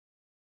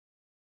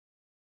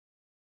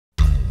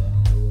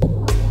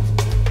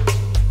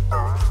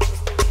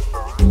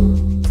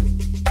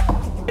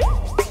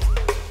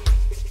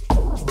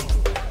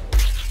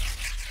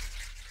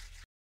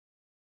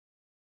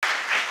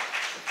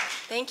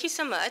Thank you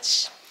so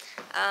much.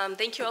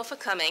 Thank you all for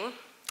coming.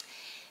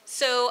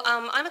 So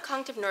I'm a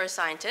cognitive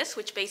neuroscientist,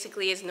 which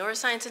basically is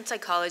neuroscience and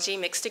psychology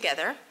mixed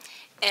together.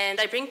 And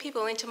I bring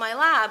people into my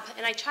lab,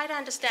 and I try to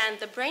understand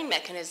the brain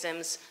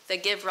mechanisms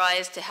that give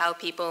rise to how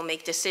people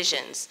make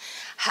decisions,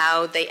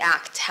 how they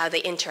act, how they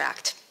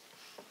interact.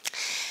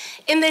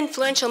 In the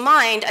influential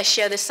mind, I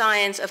share the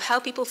science of how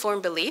people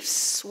form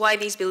beliefs, why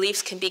these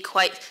beliefs can be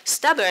quite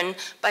stubborn,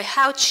 by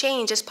how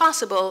change is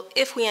possible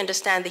if we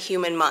understand the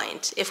human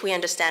mind, if we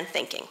understand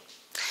thinking.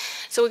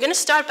 So we're going to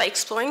start by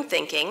exploring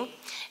thinking.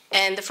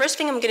 And the first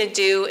thing I'm going to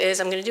do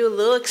is I'm going to do a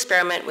little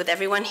experiment with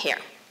everyone here.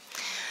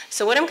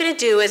 So what I'm going to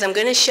do is I'm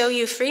going to show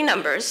you 3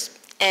 numbers,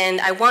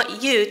 and I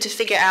want you to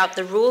figure out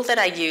the rule that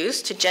I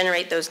use to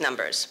generate those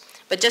numbers.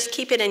 But just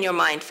keep it in your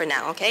mind for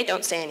now, okay?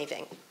 Don't say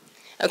anything.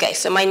 Okay,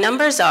 so my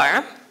numbers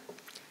are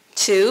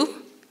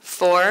 2,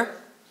 4,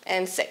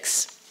 and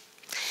 6.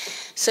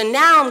 So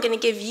now I'm going to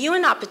give you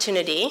an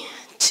opportunity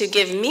to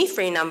give me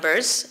 3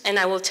 numbers, and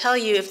I will tell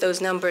you if those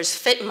numbers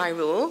fit my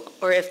rule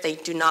or if they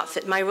do not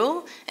fit my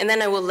rule, and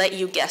then I will let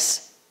you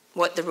guess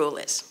what the rule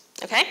is,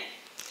 okay?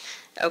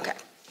 Okay,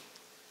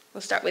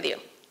 we'll start with you.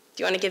 Do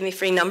you want to give me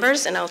 3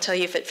 numbers, and I'll tell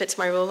you if it fits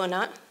my rule or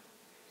not?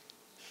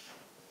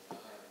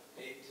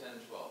 8, 10,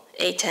 12.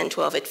 8, 10,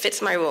 12. It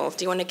fits my rule.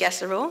 Do you want to guess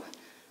the rule?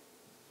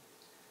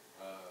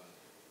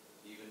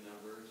 Even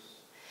numbers.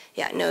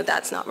 Yeah, no,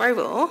 that's not my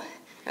rule.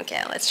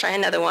 Okay, let's try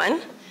another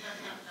one.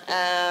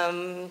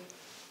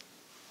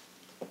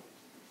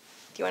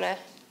 Do you want to,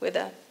 with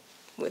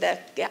a,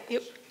 yeah,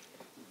 you.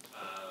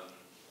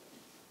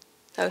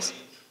 20, 22,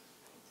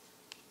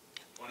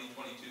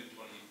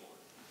 24.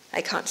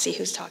 I can't see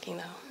who's talking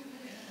though.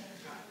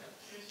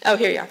 Oh,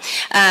 here you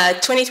are.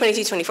 20,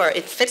 22, 24.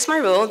 It fits my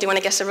rule. Do you want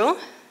to guess the rule? You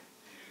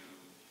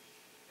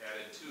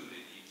added 2 to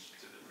each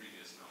to the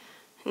previous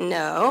number.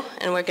 No,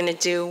 and we're going to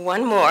do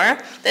one more.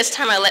 This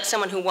time I'll let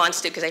someone who wants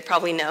to, because I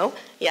probably know.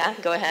 Yeah,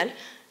 go ahead.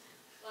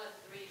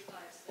 3, 5,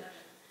 7.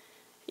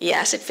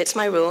 Yes, it fits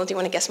my rule. Do you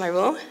want to guess my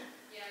rule? Yeah,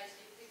 so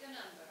you pick a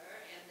number,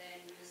 and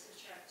then you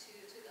subtract 2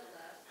 to the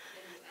left,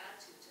 then you add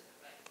 2 to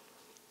the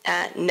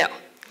right. No.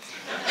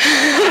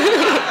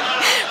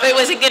 But it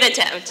was a good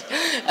attempt.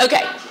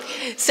 Okay,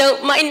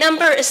 so my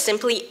number is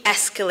simply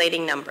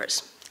escalating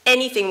numbers.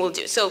 Anything will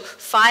do. So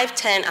 5,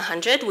 10,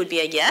 100 would be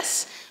a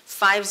yes.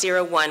 5,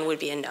 0, 1 would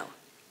be a no.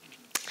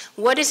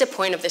 What is the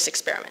point of this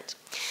experiment?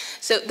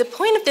 So the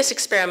point of this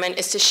experiment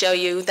is to show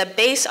you that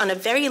based on a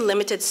very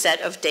limited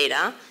set of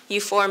data, you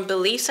form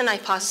beliefs and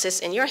hypotheses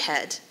in your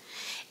head.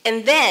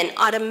 And then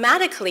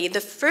automatically,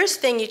 the first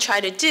thing you try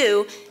to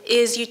do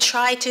is you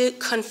try to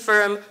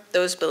confirm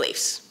those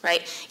beliefs,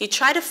 right? You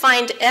try to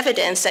find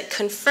evidence that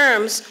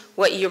confirms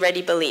what you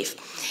already believe.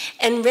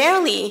 And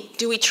rarely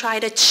do we try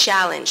to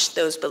challenge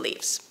those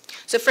beliefs.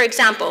 So for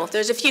example,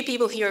 there's a few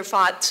people here who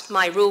thought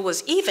my rule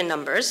was even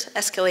numbers,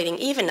 escalating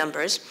even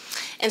numbers.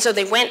 And so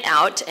they went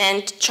out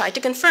and tried to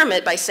confirm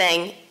it by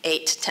saying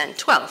 8, 10,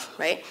 12,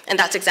 right? And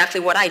that's exactly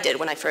what I did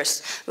when I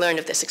first learned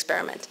of this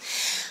experiment.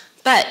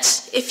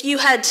 But if you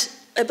had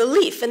a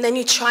belief and then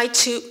you tried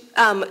to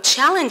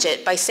challenge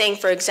it by saying,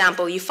 for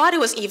example, you thought it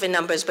was even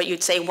numbers, but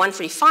you'd say 1,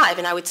 3, 5,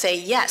 and I would say,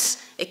 yes,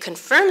 it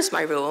confirms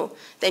my rule,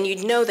 then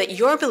you'd know that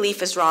your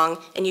belief is wrong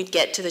and you'd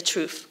get to the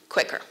truth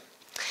quicker.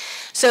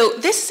 So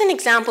this is an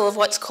example of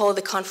what's called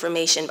the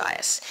confirmation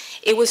bias.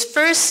 It was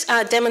first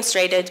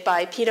demonstrated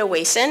by Peter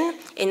Wason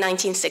in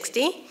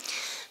 1960.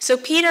 So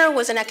Peter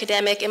was an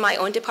academic in my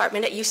own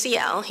department at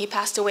UCL. He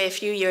passed away a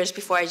few years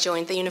before I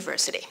joined the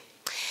university.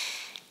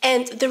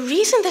 And the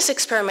reason this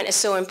experiment is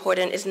so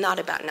important is not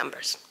about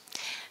numbers.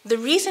 The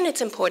reason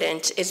it's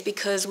important is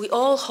because we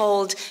all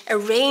hold a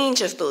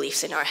range of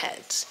beliefs in our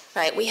heads,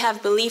 right? We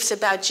have beliefs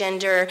about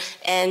gender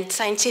and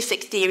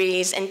scientific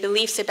theories and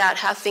beliefs about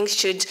how things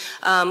should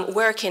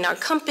work in our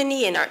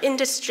company, in our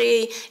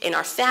industry, in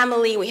our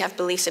family. We have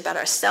beliefs about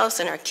ourselves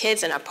and our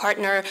kids and our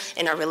partner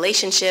and our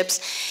relationships.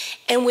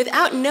 And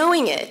without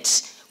knowing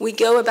it, we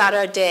go about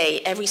our day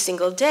every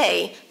single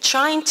day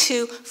trying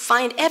to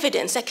find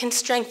evidence that can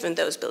strengthen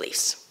those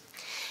beliefs.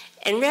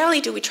 And rarely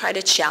do we try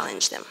to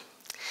challenge them.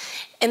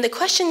 And the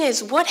question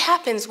is, what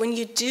happens when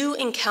you do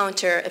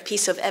encounter a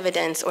piece of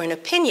evidence or an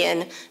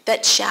opinion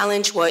that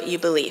challenge what you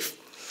believe?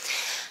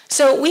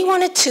 So we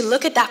wanted to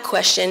look at that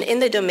question in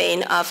the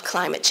domain of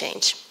climate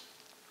change.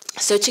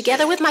 So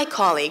together with my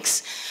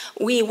colleagues,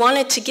 we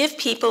wanted to give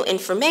people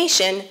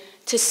information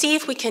to see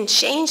if we can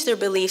change their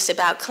beliefs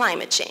about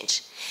climate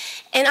change.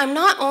 And I'm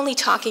not only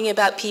talking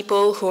about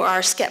people who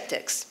are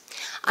skeptics.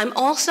 I'm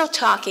also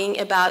talking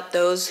about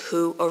those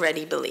who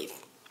already believe.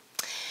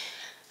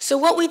 So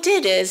what we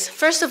did is,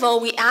 first of all,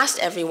 we asked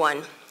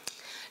everyone,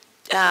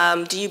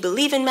 do you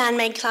believe in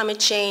man-made climate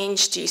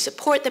change? Do you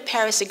support the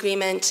Paris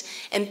Agreement?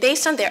 And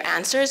based on their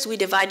answers, we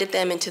divided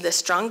them into the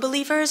strong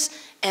believers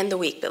and the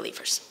weak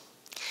believers.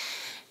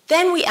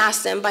 Then we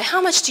asked them, by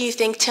how much do you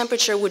think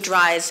temperature would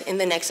rise in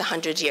the next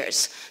 100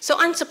 years? So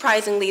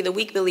unsurprisingly, the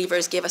weak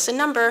believers gave us a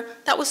number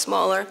that was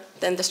smaller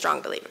than the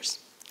strong believers.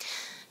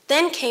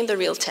 Then came the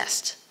real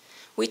test.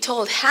 We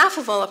told half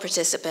of all our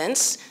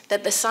participants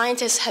that the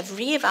scientists have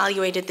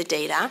reevaluated the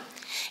data,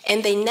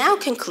 and they now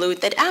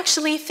conclude that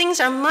actually things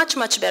are much,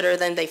 much better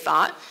than they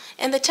thought,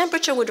 and the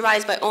temperature would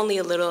rise by only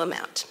a little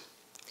amount.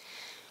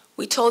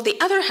 We told the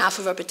other half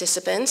of our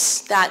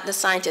participants that the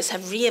scientists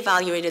have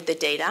reevaluated the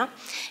data,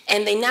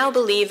 and they now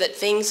believe that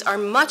things are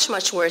much,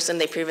 much worse than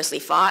they previously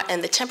thought,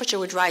 and the temperature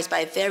would rise by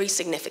a very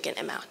significant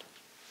amount.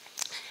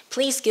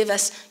 Please give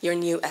us your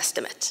new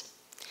estimate.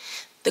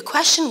 The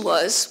question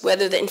was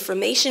whether the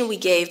information we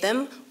gave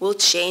them will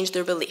change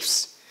their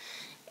beliefs.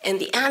 And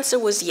the answer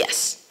was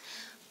yes,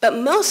 but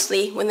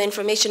mostly when the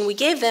information we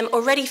gave them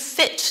already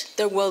fit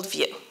their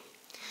worldview.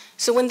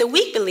 So when the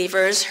weak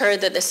believers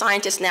heard that the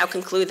scientists now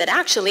conclude that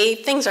actually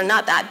things are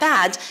not that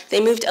bad, they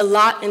moved a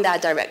lot in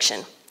that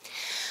direction.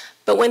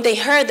 But when they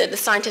heard that the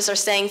scientists are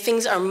saying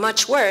things are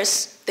much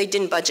worse, they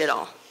didn't budge at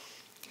all.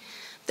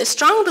 The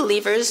strong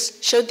believers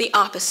showed the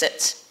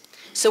opposite.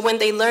 So when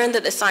they learned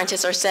that the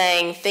scientists are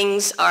saying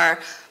things are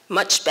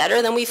much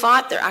better than we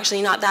thought, they're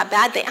actually not that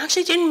bad, they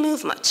actually didn't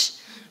move much.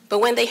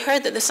 But when they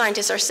heard that the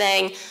scientists are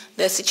saying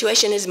the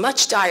situation is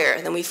much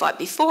dire than we thought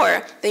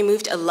before, they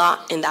moved a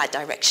lot in that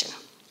direction.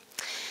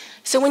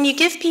 So when you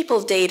give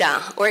people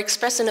data or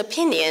express an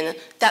opinion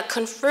that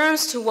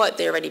confirms to what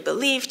they already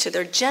believe, to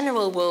their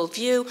general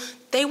worldview,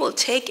 they will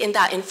take in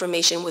that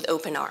information with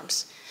open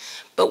arms.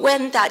 But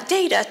when that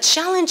data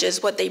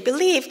challenges what they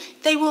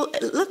believe, they will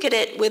look at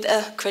it with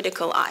a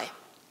critical eye.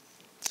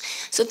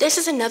 So this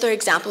is another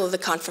example of the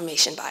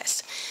confirmation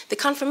bias. The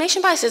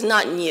confirmation bias is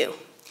not new.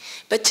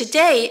 But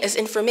today, as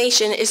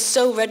information is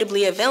so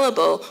readily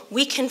available,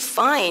 we can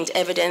find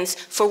evidence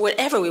for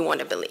whatever we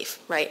want to believe,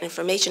 right?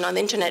 Information on the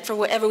internet for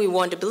whatever we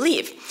want to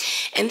believe.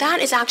 And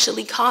that is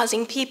actually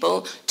causing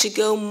people to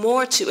go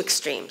more to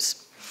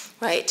extremes,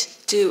 right?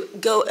 To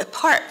go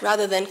apart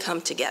rather than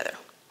come together.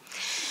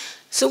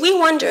 So we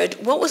wondered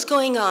what was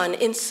going on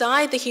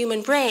inside the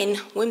human brain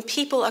when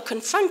people are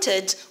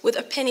confronted with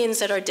opinions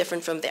that are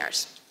different from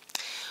theirs.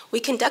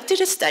 We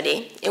conducted a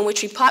study in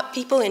which we brought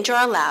people into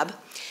our lab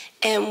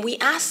and we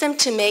asked them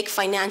to make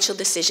financial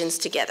decisions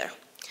together.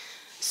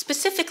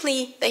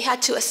 Specifically, they had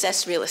to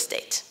assess real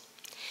estate.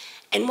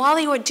 And while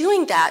they were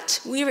doing that,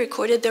 we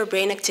recorded their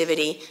brain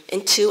activity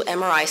in 2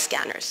 MRI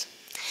scanners.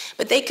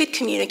 But they could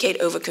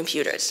communicate over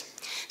computers.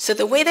 So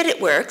the way that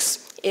it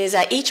works is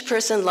that each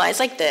person lies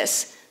like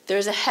this.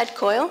 There's a head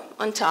coil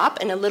on top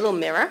and a little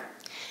mirror.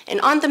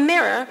 And on the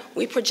mirror,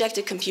 we project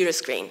a computer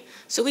screen.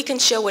 So we can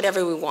show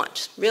whatever we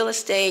want. Real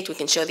estate, we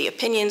can show the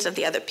opinions of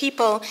the other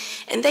people,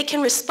 and they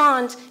can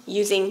respond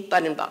using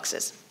button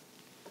boxes.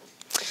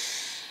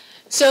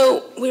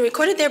 So we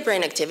recorded their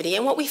brain activity,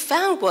 and what we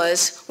found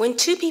was when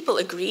 2 people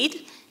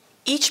agreed,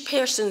 each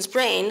person's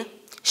brain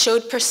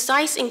showed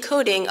precise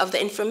encoding of the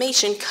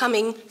information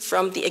coming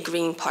from the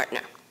agreeing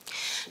partner.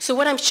 So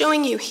what I'm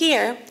showing you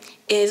here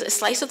is a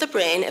slice of the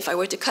brain, if I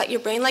were to cut your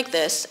brain like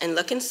this and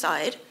look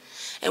inside.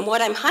 And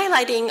what I'm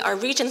highlighting are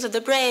regions of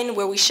the brain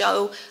where we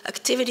show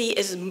activity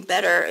is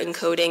better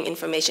encoding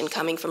information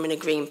coming from an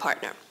agreeing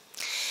partner.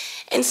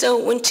 And so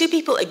when 2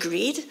 people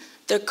agreed,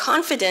 their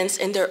confidence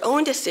in their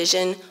own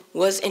decision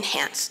was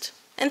enhanced.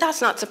 And that's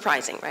not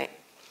surprising, right?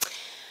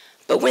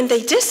 But when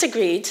they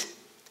disagreed,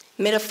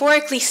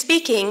 metaphorically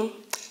speaking,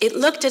 it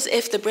looked as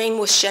if the brain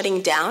was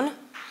shutting down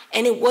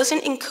and it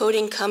wasn't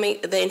encoding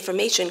the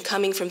information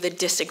coming from the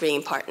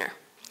disagreeing partner.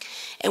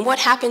 And what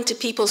happened to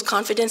people's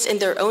confidence in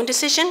their own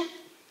decision?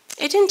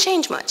 It didn't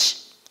change much.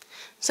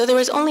 So there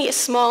was only a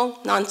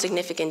small,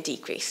 non-significant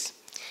decrease.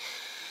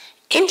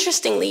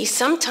 Interestingly,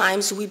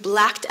 sometimes we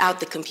blacked out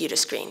the computer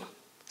screen,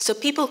 so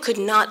people could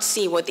not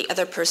see what the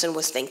other person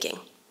was thinking.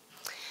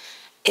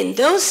 In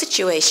those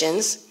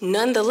situations,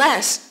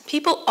 nonetheless,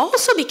 people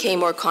also became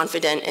more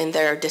confident in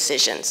their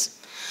decisions.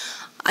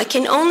 I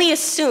can only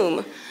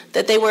assume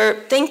that they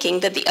were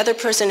thinking that the other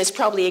person is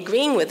probably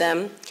agreeing with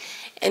them,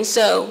 and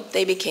so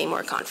they became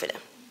more confident.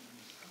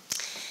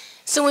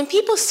 So when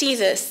people see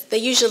this, they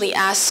usually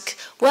ask,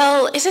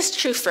 well, is this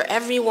true for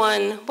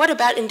everyone? What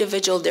about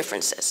individual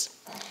differences?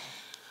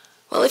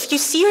 Well, if you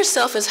see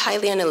yourself as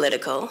highly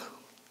analytical,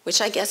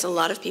 which I guess a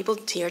lot of people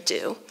here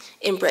do,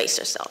 embrace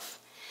yourself.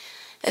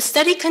 A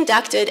study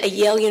conducted at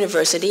Yale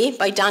University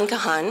by Dan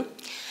Kahan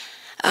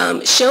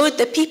showed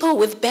that people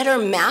with better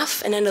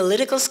math and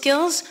analytical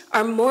skills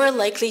are more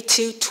likely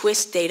to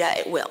twist data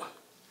at will.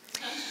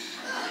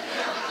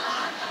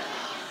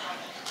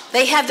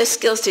 They have the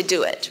skills to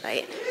do it,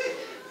 right?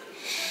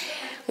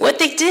 What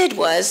they did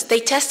was they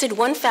tested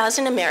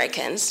 1,000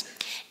 Americans,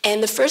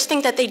 and the first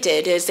thing that they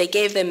did is they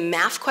gave them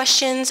math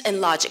questions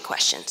and logic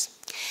questions.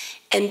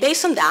 And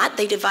based on that,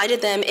 they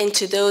divided them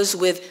into those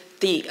with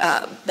the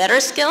better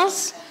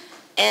skills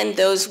and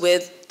those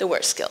with the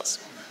worst skills.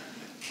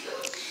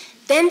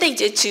 Then they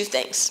did 2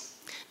 things.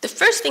 The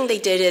first thing they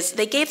did is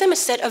they gave them a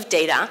set of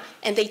data,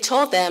 and they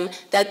told them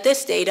that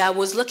this data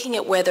was looking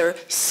at whether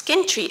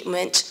skin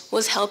treatment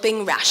was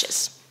helping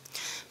rashes.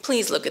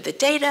 Please look at the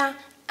data,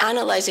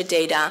 analyze the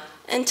data,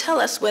 and tell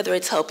us whether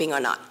it's helping or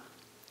not.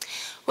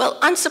 Well,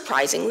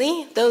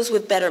 unsurprisingly, those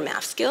with better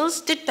math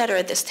skills did better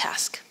at this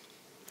task.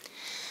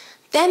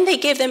 Then they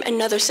gave them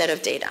another set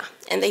of data,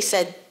 and they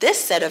said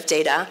this set of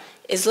data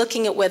is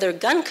looking at whether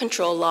gun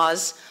control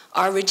laws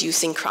are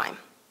reducing crime.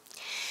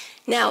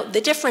 Now, the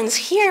difference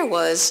here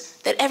was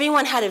that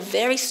everyone had a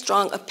very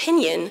strong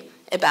opinion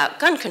about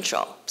gun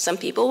control. Some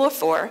people were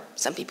for,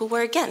 some people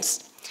were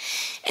against.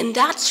 And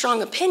that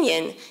strong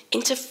opinion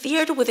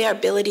interfered with their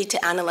ability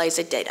to analyze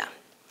the data.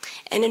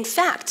 And in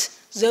fact,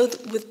 those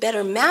with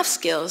better math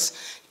skills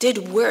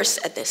did worse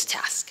at this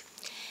task.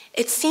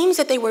 It seems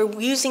that they were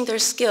using their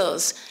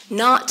skills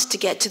not to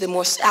get to the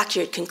most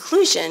accurate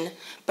conclusion,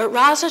 but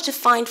rather to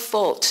find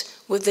fault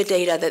with the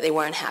data that they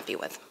weren't happy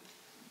with.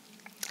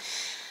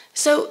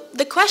 So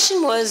the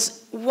question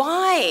was,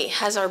 why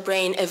has our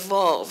brain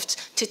evolved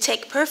to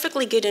take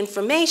perfectly good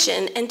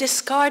information and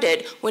discard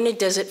it when it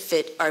doesn't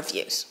fit our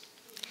views?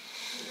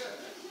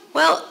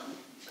 Well,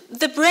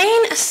 the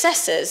brain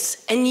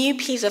assesses a new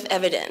piece of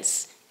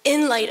evidence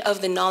in light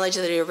of the knowledge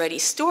that it already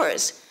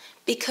stores,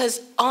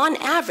 because on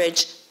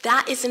average,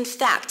 that is in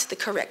fact the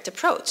correct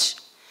approach.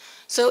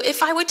 So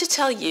if I were to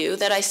tell you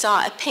that I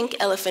saw a pink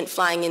elephant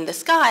flying in the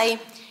sky,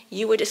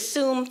 you would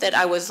assume that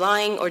I was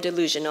lying or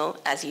delusional,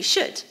 as you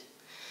should.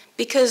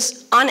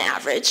 Because on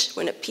average,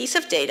 when a piece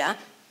of data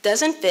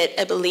doesn't fit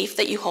a belief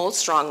that you hold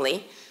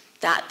strongly,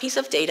 that piece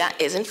of data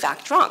is in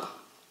fact wrong.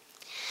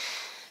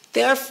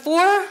 There are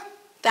 4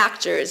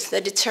 factors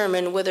that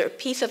determine whether a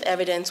piece of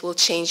evidence will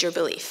change your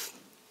belief: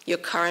 your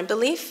current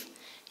belief,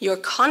 your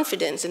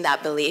confidence in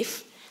that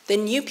belief, the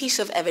new piece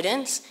of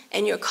evidence,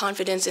 and your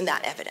confidence in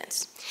that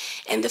evidence.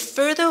 And the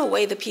further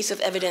away the piece of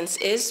evidence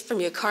is from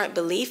your current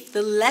belief,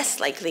 the less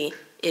likely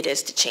it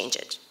is to change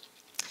it.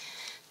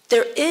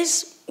 There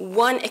is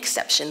one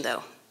exception,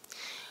 though.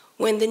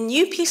 When the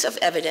new piece of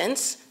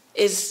evidence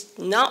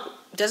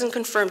doesn't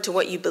confirm to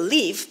what you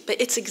believe,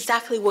 but it's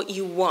exactly what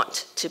you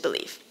want to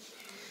believe.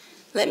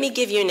 Let me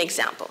give you an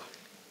example.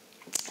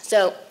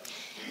 So,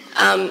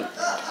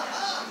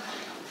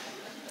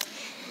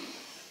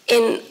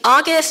 in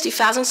August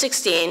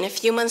 2016, a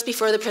few months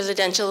before the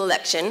presidential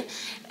election,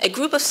 a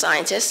group of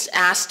scientists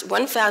asked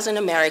 1,000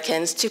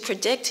 Americans to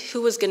predict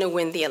who was going to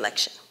win the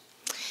election.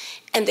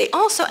 And they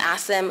also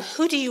asked them,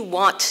 who do you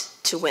want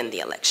to win the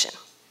election?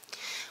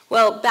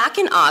 Well, back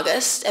in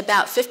August,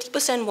 about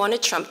 50%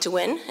 wanted Trump to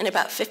win, and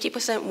about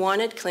 50%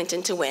 wanted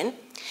Clinton to win.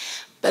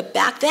 But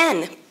back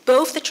then,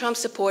 both the Trump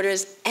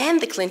supporters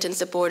and the Clinton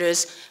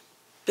supporters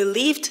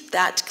believed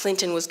that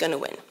Clinton was going to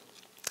win.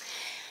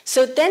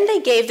 So then they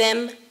gave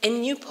them a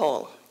new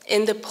poll,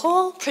 and the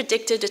poll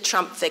predicted a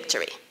Trump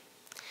victory.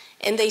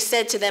 And they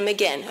said to them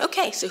again,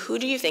 okay, so who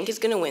do you think is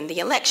going to win the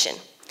election?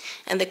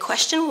 And the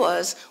question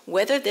was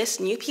whether this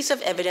new piece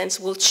of evidence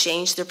will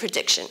change their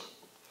prediction.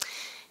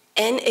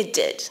 And it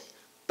did.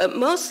 But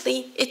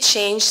mostly, it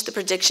changed the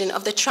prediction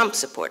of the Trump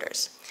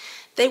supporters.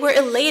 They were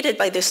elated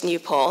by this new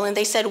poll, and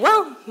they said,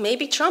 well,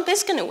 maybe Trump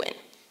is going to win.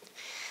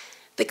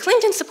 The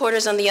Clinton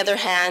supporters, on the other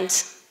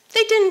hand,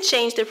 they didn't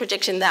change their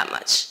prediction that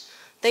much.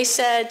 They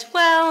said,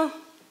 well,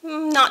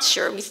 not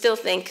sure. We still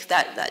think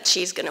that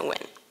she's going to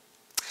win.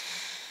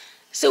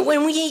 So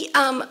when we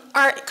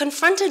are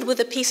confronted with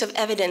a piece of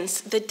evidence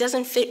that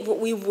doesn't fit what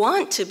we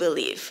want to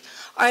believe,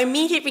 our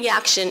immediate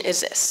reaction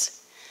is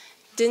this: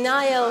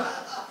 denial,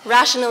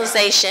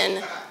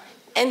 rationalization,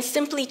 and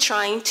simply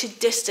trying to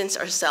distance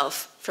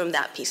ourselves from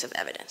that piece of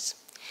evidence.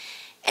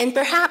 And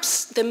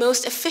perhaps the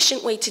most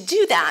efficient way to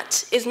do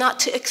that is not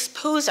to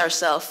expose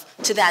ourselves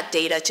to that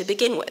data to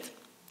begin with.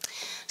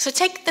 So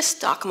take the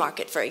stock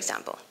market, for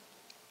example.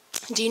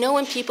 Do you know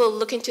when people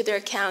look into their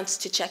accounts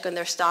to check on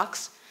their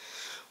stocks?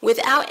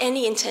 Without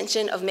any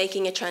intention of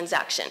making a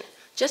transaction,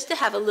 just to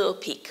have a little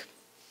peek.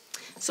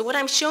 So what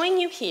I'm showing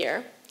you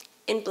here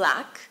in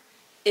black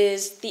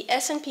is the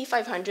S&P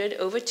 500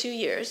 over 2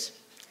 years,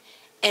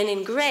 and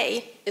in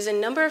gray is a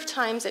number of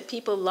times that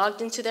people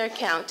logged into their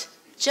account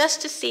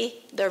just to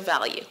see their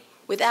value,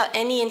 without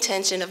any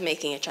intention of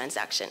making a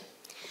transaction.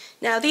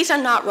 Now, these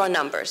are not raw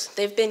numbers.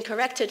 They've been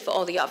corrected for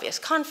all the obvious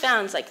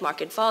confounds like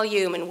market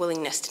volume and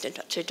willingness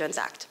to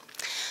transact.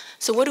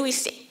 So what do we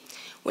see?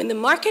 When the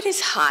market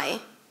is high,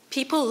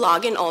 people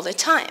log in all the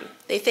time.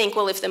 They think,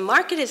 well, if the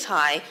market is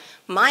high,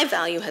 my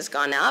value has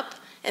gone up,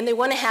 and they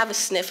want to have a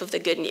sniff of the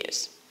good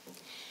news.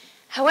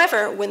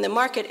 However, when the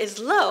market is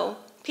low,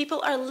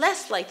 people are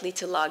less likely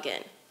to log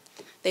in.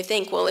 They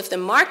think, well, if the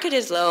market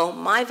is low,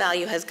 my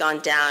value has gone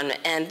down,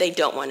 and they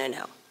don't want to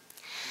know.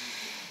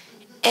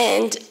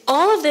 And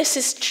all of this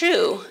is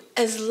true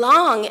as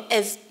long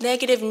as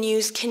negative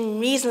news can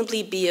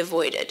reasonably be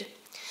avoided.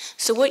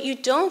 So what you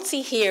don't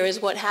see here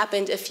is what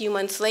happened a few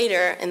months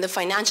later in the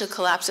financial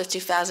collapse of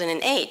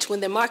 2008,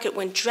 when the market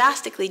went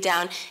drastically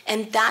down,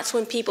 and that's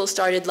when people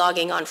started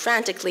logging on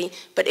frantically,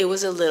 but it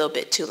was a little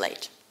bit too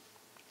late.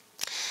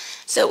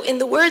 So in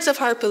the words of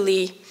Harper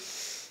Lee,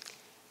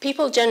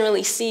 people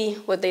generally see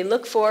what they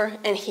look for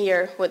and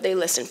hear what they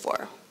listen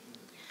for.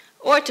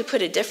 Or to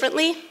put it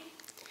differently,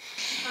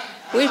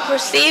 we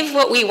perceive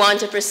what we want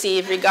to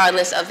perceive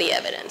regardless of the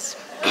evidence.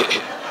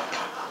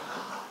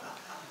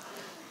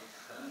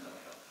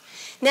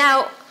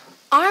 Now,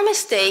 our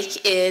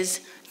mistake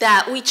is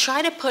that we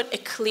try to put a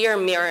clear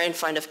mirror in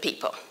front of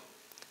people,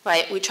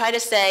 right? We try to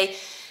say,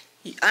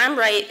 I'm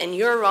right and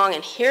you're wrong,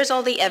 and here's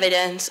all the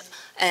evidence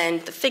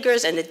and the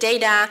figures and the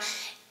data,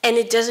 and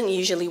it doesn't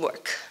usually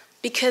work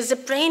because the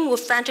brain will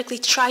frantically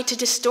try to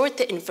distort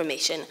the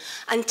information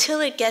until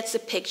it gets a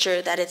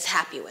picture that it's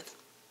happy with.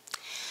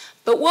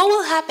 But what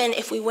will happen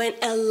if we went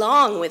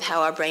along with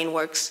how our brain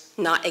works,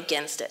 not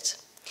against it?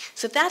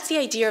 So that's the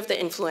idea of the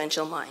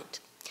influential mind.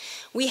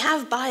 We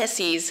have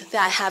biases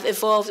that have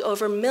evolved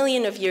over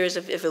millions of years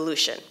of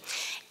evolution.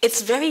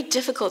 It's very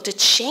difficult to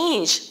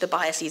change the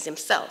biases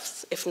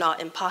themselves, if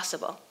not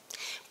impossible.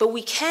 But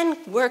we can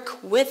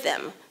work with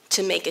them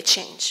to make a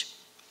change.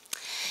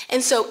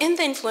 And so in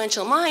the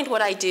influential mind,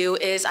 what I do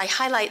is I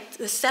highlight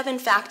the 7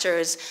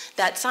 factors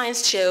that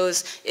science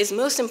shows is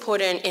most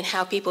important in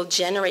how people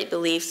generate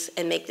beliefs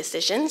and make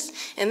decisions.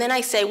 And then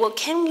I say, well,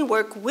 can we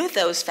work with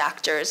those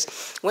factors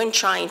when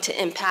trying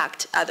to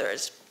impact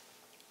others?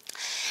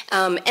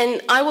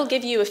 And I will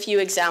give you a few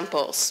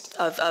examples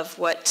of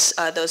what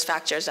those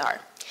factors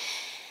are.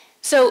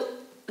 So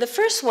the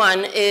first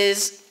one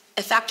is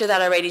a factor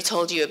that I already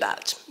told you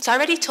about. So I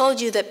already told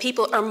you that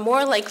people are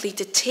more likely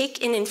to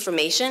take in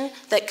information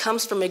that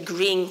comes from an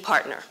agreeing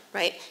partner,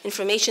 right?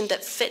 Information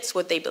that fits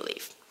what they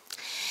believe.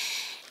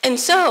 And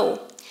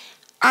so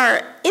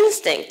our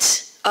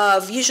instinct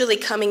of usually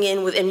coming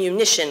in with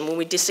ammunition when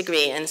we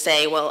disagree and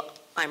say, well,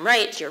 I'm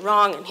right, you're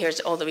wrong, and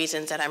here's all the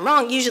reasons that I'm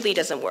wrong, usually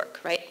doesn't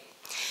work, right?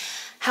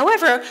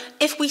 However,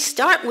 if we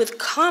start with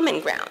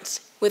common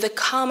grounds, with a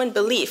common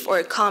belief or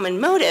a common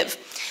motive,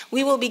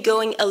 we will be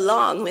going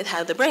along with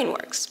how the brain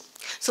works.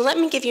 So let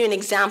me give you an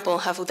example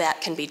of how that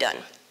can be done.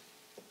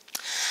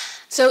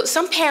 So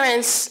some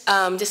parents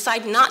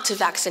decide not to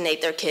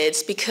vaccinate their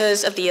kids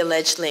because of the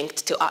alleged link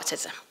to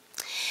autism.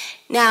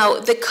 Now,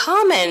 the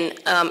common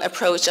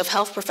approach of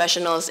health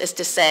professionals is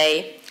to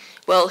say,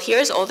 well,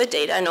 here's all the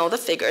data and all the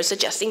figures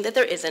suggesting that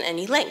there isn't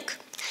any link.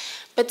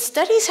 But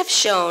studies have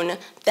shown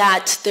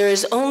that there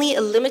is only a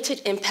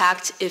limited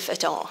impact, if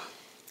at all.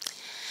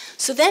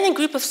 So then a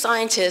group of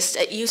scientists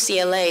at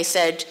UCLA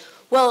said,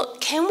 well,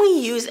 can we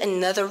use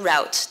another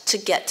route to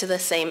get to the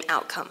same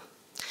outcome?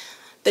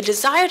 The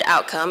desired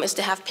outcome is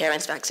to have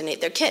parents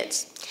vaccinate their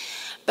kids.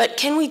 But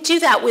can we do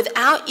that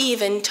without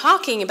even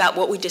talking about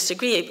what we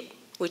disagree,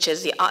 which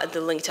is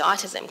the link to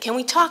autism? Can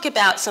we talk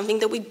about something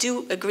that we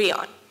do agree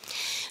on?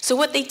 So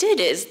what they did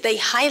is they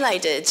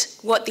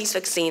highlighted what these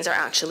vaccines are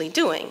actually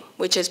doing,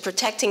 which is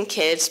protecting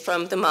kids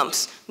from the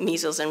mumps,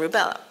 measles, and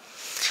rubella,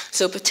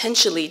 so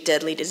potentially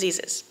deadly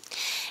diseases.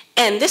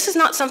 And this is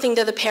not something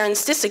that the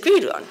parents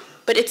disagreed on,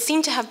 but it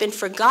seemed to have been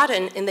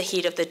forgotten in the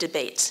heat of the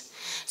debate.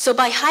 So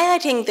by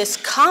highlighting this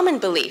common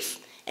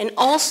belief and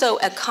also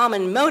a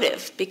common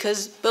motive,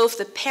 because both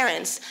the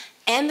parents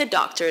and the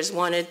doctors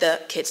wanted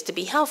the kids to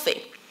be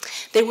healthy,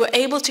 they were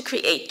able to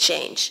create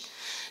change.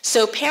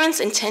 So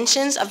parents'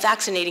 intentions of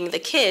vaccinating the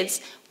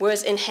kids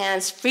was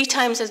enhanced 3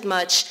 times as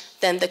much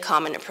than the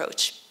common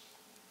approach.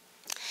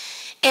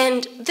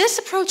 And this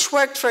approach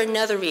worked for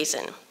another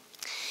reason.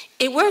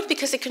 It worked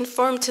because it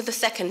conformed to the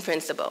second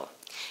principle,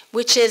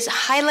 which is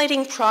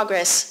highlighting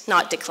progress,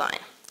 not decline.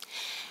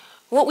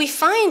 What we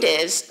find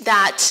is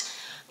that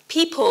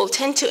people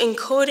tend to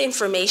encode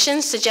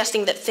information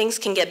suggesting that things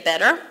can get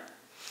better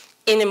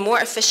in a more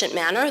efficient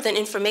manner than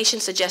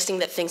information suggesting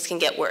that things can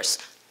get worse,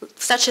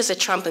 such as a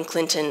Trump and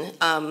Clinton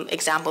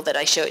example that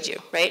I showed you,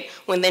 right?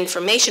 When the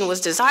information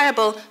was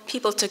desirable,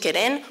 people took it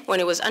in. When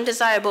it was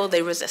undesirable,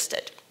 they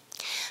resisted.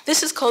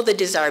 This is called the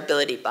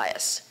desirability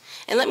bias.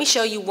 And let me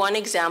show you one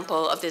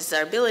example of the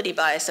desirability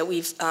bias that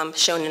we've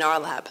shown in our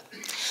lab.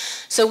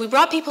 So we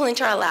brought people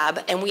into our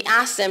lab and we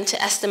asked them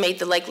to estimate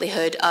the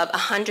likelihood of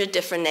 100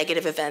 different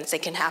negative events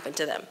that can happen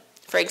to them.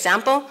 For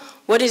example,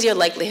 what is your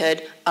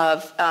likelihood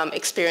of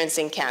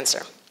experiencing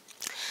cancer?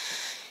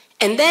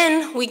 And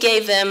then we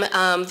gave them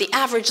the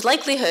average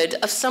likelihood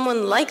of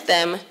someone like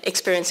them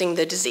experiencing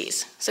the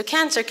disease. So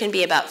cancer can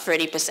be about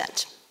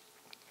 30%.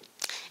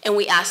 And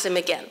we asked them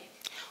again,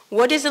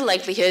 what is the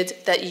likelihood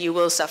that you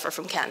will suffer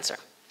from cancer?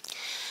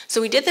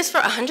 So we did this for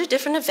 100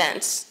 different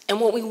events,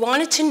 and what we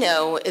wanted to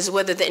know is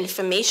whether the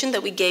information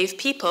that we gave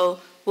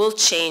people will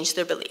change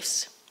their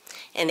beliefs.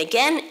 And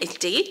again, it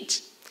did,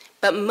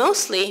 but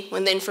mostly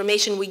when the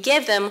information we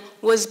gave them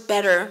was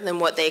better than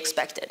what they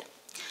expected.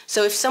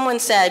 So if someone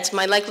said,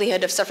 my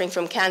likelihood of suffering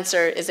from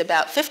cancer is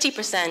about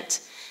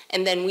 50%,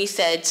 and then we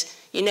said,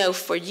 you know,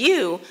 for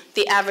you,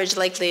 the average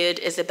likelihood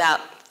is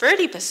about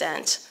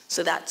 30%,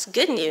 so that's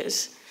good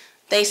news.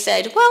 They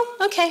said, well,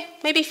 okay,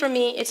 maybe for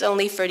me it's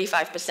only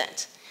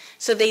 35%.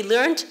 So they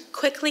learned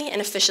quickly and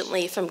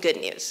efficiently from good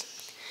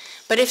news.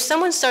 But if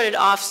someone started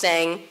off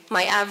saying,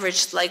 my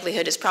average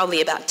likelihood is probably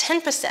about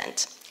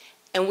 10%,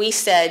 and we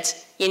said,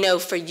 you know,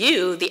 for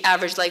you, the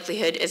average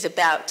likelihood is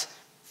about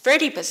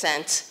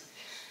 30%,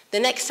 the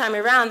next time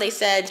around they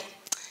said,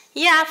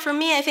 yeah, for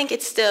me I think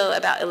it's still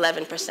about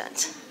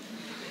 11%.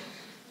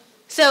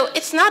 So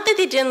it's not that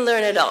they didn't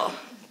learn at all,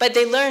 but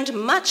they learned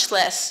much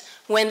less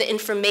when the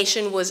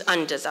information was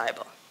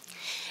undesirable.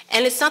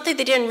 And it's not that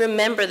they didn't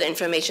remember the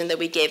information that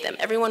we gave them.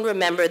 Everyone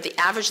remembered the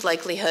average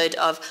likelihood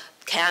of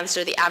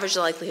cancer, the average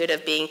likelihood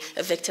of being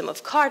a victim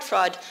of card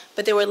fraud,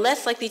 but they were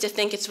less likely to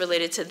think it's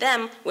related to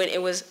them when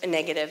it was a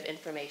negative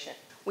information.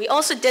 We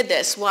also did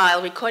this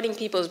while recording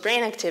people's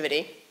brain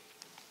activity,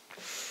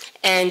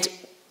 and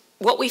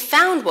what we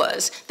found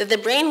was that the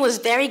brain was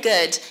very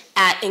good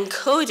at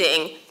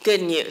encoding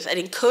good news, at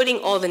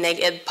encoding all the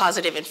negative,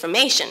 positive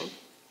information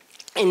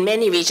in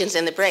many regions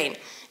in the brain,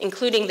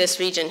 including this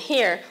region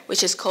here,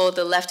 which is called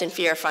the left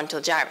inferior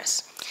frontal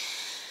gyrus.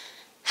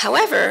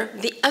 However,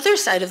 the other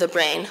side of the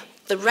brain,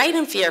 the right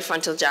inferior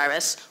frontal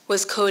gyrus,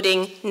 was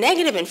coding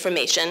negative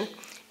information,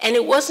 and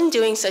it wasn't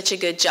doing such a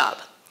good job.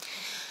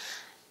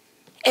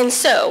 And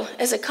so,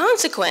 as a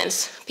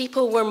consequence,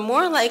 people were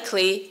more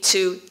likely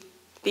to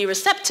be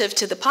receptive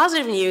to the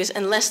positive news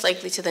and less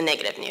likely to the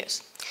negative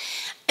news.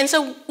 And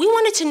so we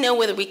wanted to know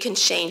whether we can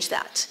change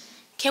that.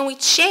 Can we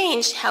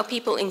change how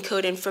people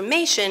encode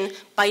information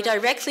by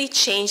directly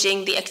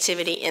changing the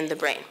activity in the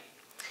brain?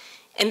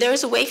 And there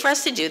is a way for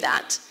us to do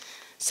that.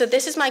 So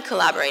this is my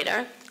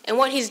collaborator, and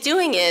what he's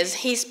doing is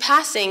he's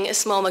passing a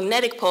small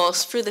magnetic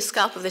pulse through the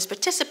scalp of this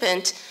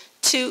participant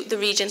to the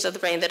regions of the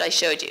brain that I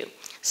showed you.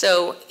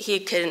 So he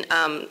can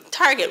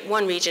target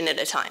one region at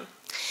a time.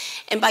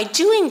 And by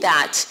doing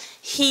that,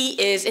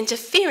 he is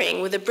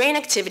interfering with the brain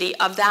activity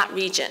of that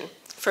region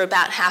for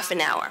about half an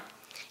hour.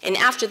 And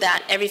after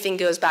that, everything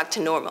goes back to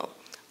normal,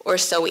 or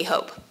so we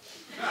hope.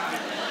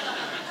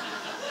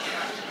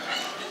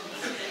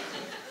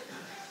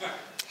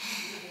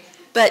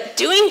 But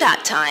during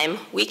that time,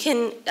 we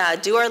can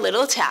do our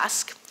little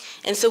task.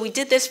 And so we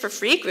did this for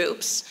 3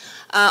 groups.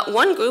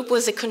 One group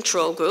was a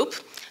control group.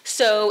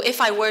 So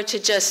if I were to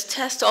just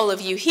test all of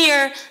you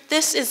here,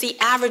 this is the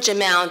average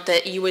amount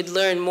that you would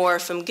learn more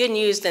from good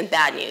news than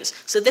bad news.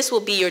 So this will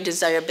be your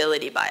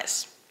desirability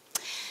bias.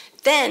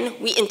 Then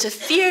we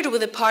interfered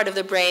with a part of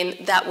the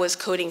brain that was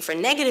coding for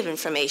negative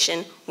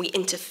information. We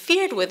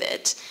interfered with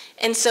it,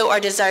 and so our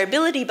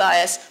desirability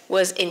bias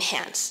was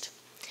enhanced.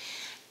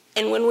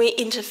 And when we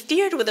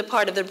interfered with a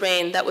part of the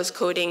brain that was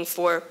coding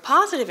for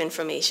positive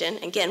information,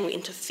 again, we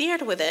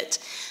interfered with it,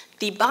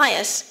 the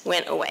bias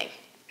went away.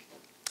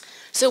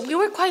 So we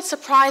were quite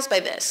surprised by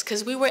this,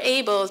 because we were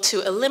able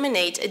to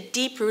eliminate a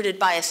deep-rooted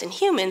bias in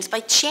humans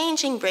by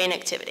changing brain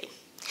activity.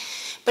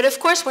 But of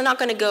course, we're not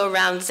going to go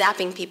around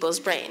zapping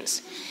people's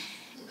brains.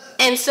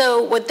 And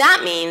so what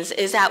that means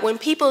is that when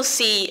people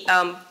see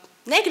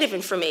negative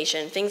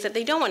information, things that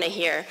they don't want to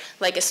hear,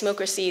 like a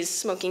smoker sees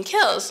smoking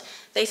kills,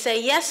 they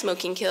say, yes,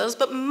 smoking kills,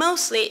 but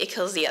mostly it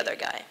kills the other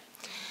guy.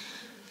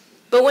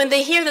 But when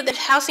they hear that the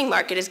housing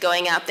market is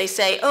going up, they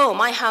say, oh,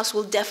 my house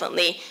will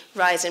definitely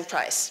rise in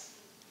price.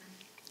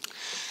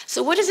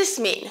 So what does this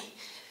mean?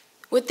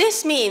 What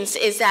this means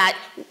is that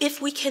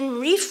if we can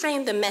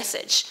reframe the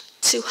message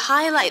to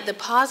highlight the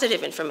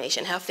positive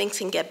information, how things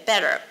can get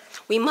better,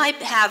 we might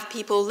have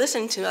people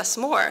listen to us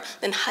more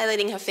than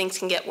highlighting how things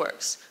can get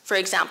worse. For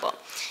example,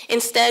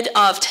 instead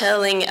of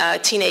telling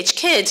teenage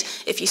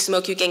kids, if you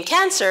smoke, you get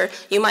cancer,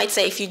 you might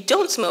say, if you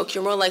don't smoke,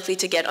 you're more likely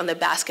to get on the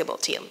basketball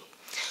team.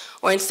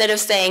 Or instead of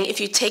saying, if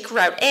you take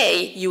route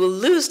A, you will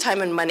lose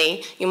time and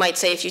money, you might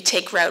say, if you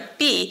take route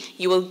B,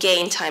 you will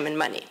gain time and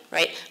money,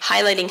 right?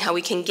 Highlighting how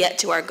we can get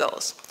to our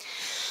goals.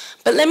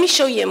 But let me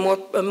show you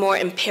a more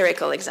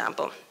empirical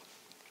example.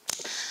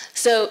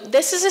 So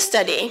this is a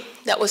study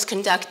that was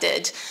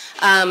conducted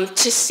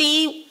to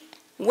see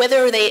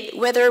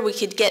whether we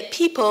could get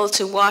people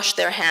to wash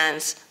their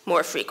hands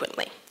more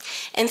frequently.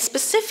 And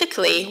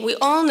specifically, we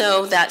all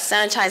know that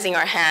sanitizing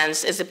our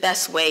hands is the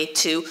best way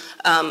to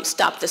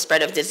stop the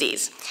spread of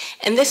disease.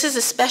 And this is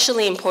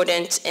especially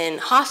important in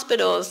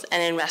hospitals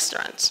and in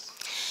restaurants.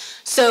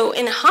 So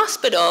in a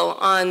hospital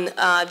on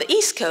the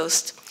East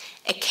Coast,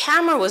 a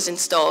camera was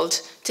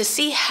installed to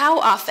see how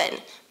often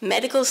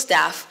medical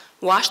staff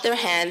wash their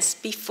hands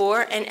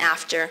before and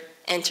after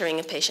entering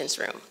a patient's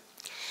room.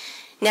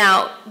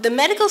 Now, the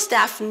medical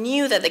staff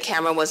knew that the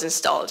camera was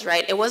installed,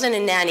 right? It wasn't a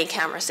nanny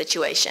camera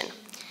situation.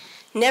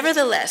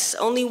 Nevertheless,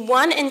 only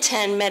 1 in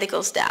 10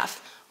 medical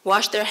staff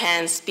wash their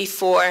hands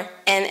before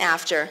and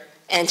after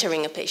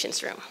entering a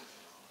patient's room.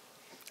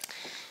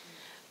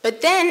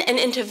 But then an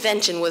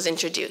intervention was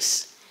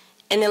introduced,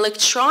 an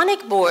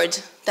electronic board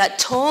that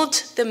told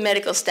the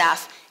medical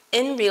staff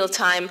in real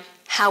time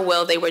how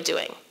well they were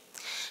doing.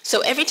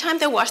 So every time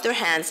they washed their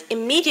hands,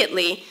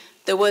 immediately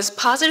there was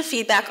positive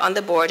feedback on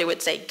the board. It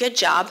would say, good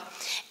job,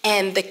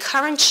 and the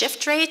current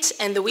shift rate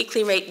and the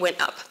weekly rate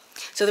went up.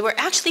 So there were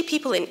actually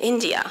people in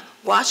India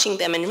watching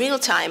them in real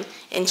time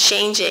and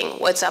changing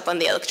what's up on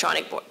the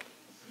electronic board.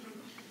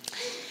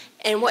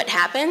 And what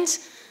happened?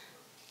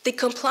 The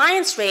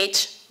compliance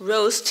rate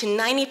rose to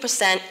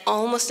 90%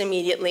 almost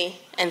immediately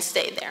and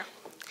stayed there.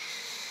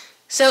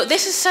 So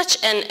this is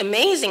such an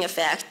amazing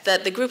effect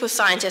that the group of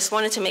scientists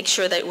wanted to make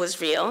sure that it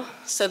was real.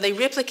 So they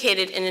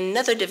replicated in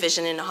another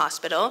division in a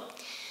hospital.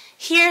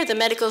 Here, the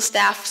medical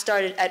staff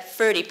started at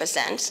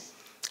 30%.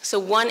 So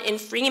 1 in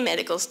 3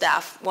 medical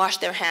staff wash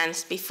their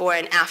hands before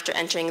and after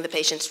entering the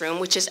patient's room,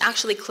 which is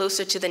actually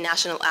closer to the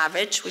national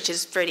average, which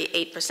is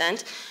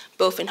 38%,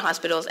 both in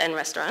hospitals and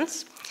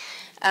restaurants.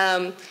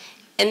 And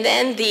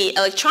then the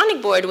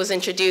electronic board was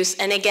introduced,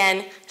 and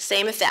again,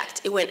 same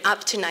effect. It went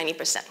up to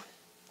 90%.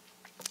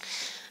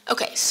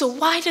 Okay, so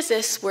why does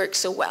this work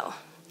so well?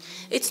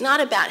 It's not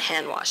about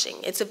hand washing.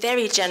 It's a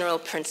very general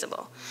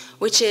principle,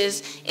 which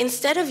is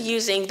instead of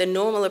using the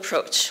normal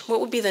approach, what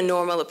would be the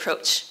normal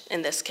approach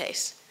in this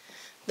case?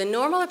 The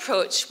normal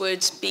approach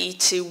would be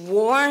to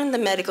warn the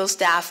medical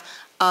staff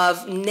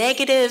of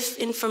negative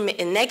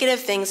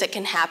things that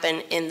can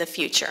happen in the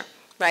future,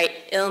 right?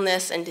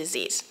 Illness and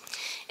disease.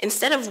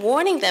 Instead of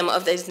warning them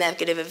of these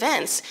negative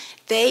events,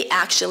 they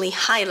actually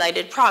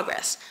highlighted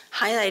progress,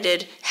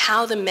 highlighted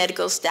how the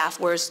medical staff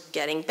was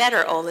getting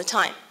better all the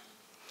time.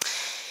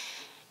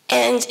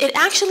 And it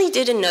actually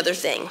did another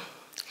thing.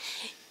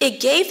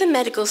 It gave the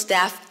medical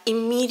staff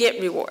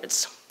immediate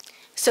rewards.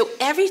 So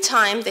every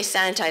time they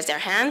sanitized their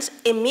hands,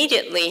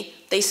 immediately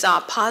they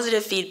saw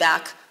positive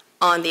feedback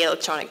on the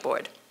electronic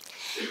board.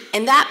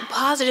 And that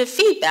positive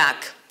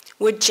feedback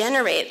would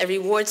generate a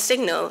reward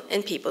signal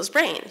in people's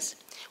brains,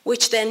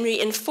 which then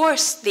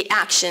reinforced the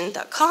action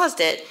that caused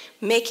it,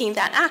 making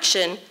that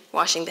action,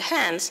 washing the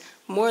hands,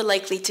 more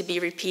likely to be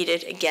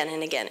repeated again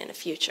and again in the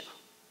future.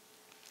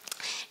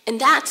 And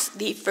that's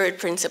the third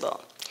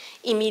principle,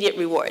 immediate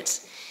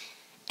rewards.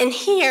 And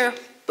here,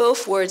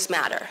 both words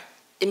matter,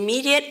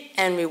 immediate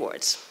and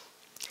rewards.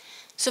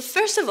 So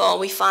first of all,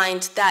 we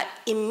find that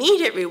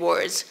immediate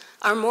rewards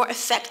are more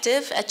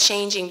effective at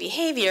changing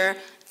behavior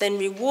than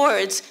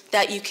rewards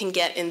that you can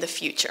get in the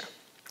future.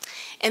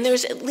 And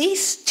there's at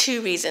least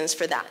 2 reasons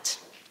for that.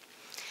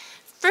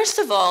 First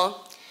of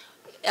all,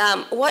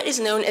 what is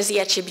known as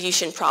the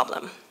attribution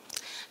problem.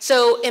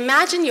 So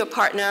imagine your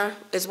partner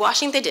is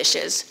washing the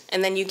dishes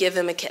and then you give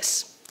them a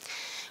kiss.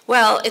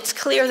 Well, it's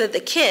clear that the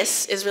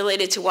kiss is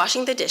related to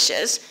washing the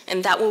dishes,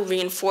 and that will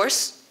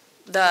reinforce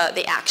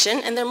the action,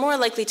 and they're more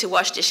likely to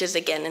wash dishes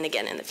again and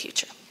again in the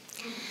future.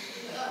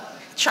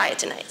 Try it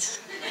tonight.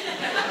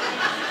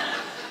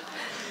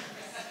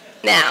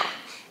 Now,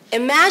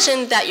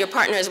 imagine that your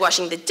partner is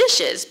washing the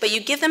dishes, but you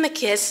give them a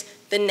kiss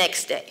the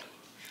next day.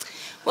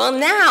 Well,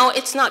 now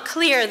it's not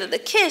clear that the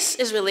kiss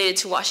is related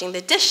to washing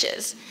the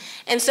dishes,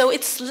 and so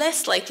it's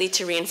less likely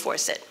to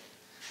reinforce it.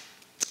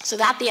 So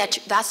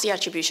that's the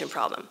attribution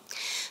problem.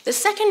 The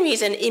second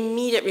reason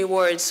immediate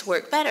rewards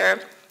work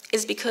better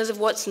is because of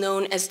what's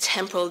known as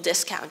temporal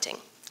discounting.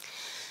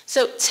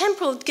 So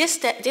temporal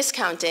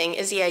discounting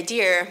is the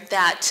idea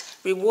that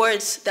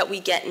rewards that we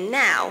get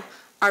now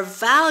are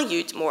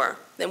valued more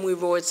than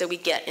rewards that we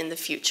get in the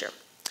future.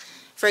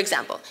 For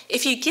example,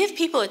 if you give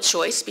people a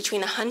choice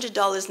between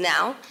 $100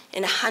 now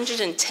and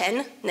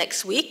 $110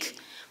 next week,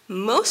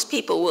 most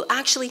people will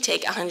actually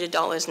take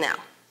 $100 now.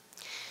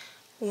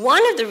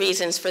 One of the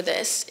reasons for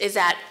this is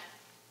that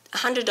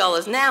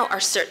 $100 now are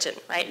certain,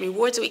 right?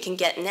 Rewards that we can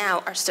get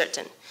now are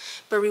certain.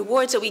 But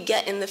rewards that we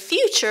get in the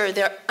future,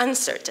 they're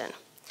uncertain.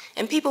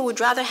 And people would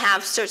rather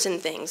have certain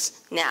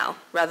things now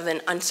rather than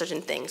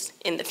uncertain things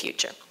in the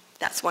future.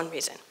 That's one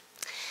reason.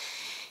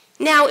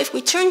 Now, if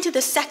we turn to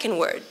the second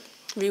word,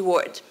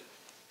 reward.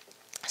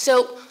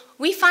 So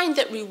we find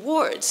that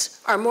rewards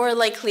are more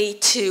likely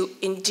to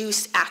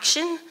induce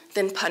action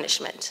than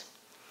punishment.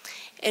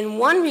 And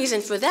one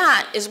reason for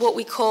that is what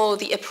we call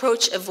the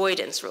approach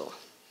avoidance rule.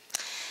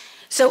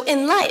 So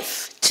in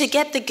life, to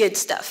get the good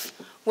stuff,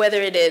 whether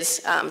it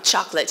is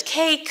chocolate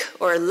cake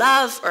or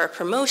love or a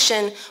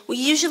promotion, we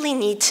usually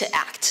need to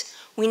act.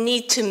 We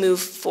need to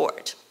move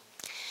forward.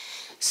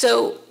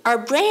 So our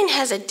brain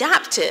has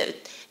adapted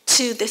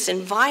to this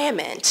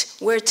environment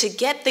where to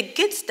get the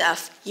good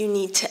stuff, you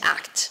need to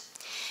act.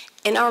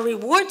 And our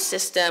reward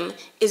system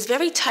is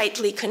very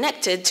tightly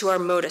connected to our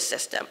motor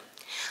system.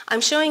 I'm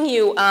showing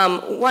you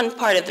one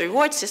part of the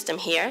reward system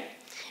here.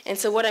 And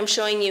so what I'm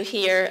showing you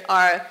here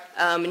are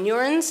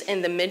neurons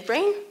in the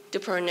midbrain,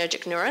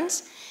 dopaminergic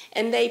neurons.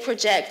 And they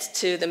project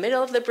to the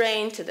middle of the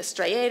brain, to the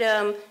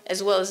striatum,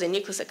 as well as the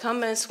nucleus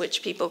accumbens,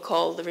 which people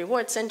call the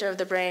reward center of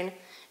the brain,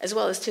 as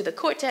well as to the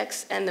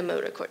cortex and the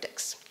motor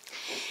cortex.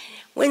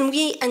 When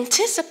we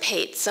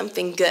anticipate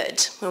something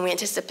good, when we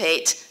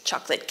anticipate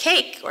chocolate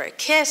cake or a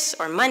kiss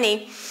or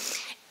money,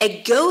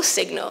 a go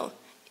signal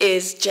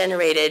is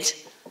generated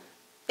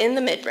in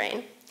the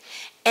midbrain,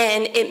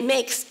 and it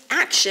makes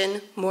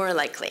action more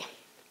likely.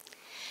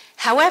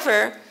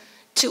 However,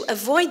 to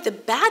avoid the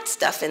bad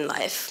stuff in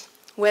life,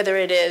 whether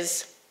it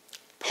is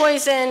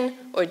poison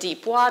or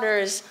deep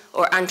waters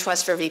or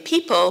untrustworthy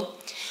people,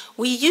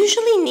 we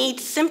usually need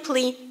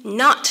simply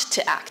not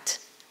to act,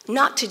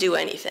 not to do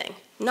anything,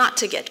 not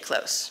to get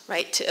close,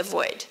 right, to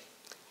avoid.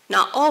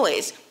 Not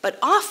always, but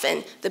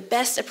often the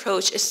best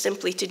approach is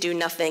simply to do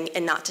nothing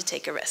and not to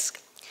take a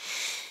risk.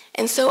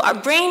 And so our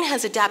brain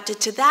has adapted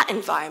to that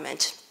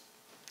environment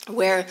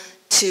where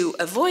to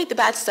avoid the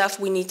bad stuff,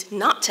 we need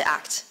not to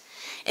act.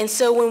 And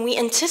so when we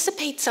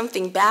anticipate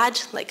something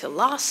bad, like a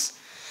loss,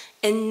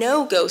 a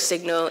no-go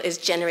signal is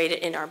generated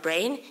in our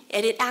brain,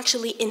 and it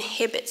actually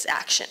inhibits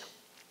action.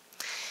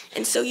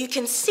 And so you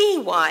can see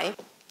why,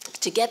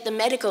 to get the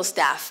medical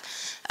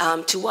staff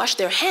to wash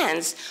their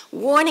hands,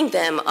 warning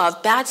them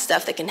of bad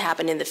stuff that can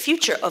happen in the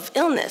future, of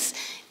illness,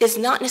 is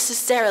not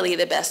necessarily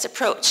the best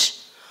approach,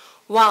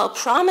 while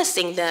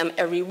promising them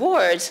a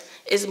reward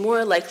is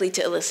more likely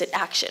to elicit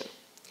action.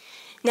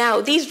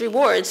 Now, these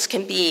rewards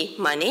can be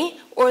money,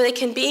 or they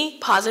can be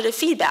positive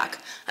feedback.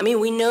 I mean,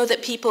 we know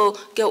that people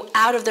go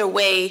out of their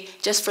way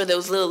just for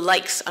those little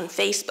likes on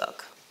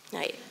Facebook,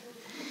 right?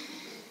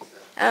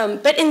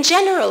 But in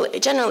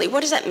generally,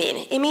 what does that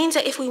mean? It means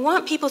that if we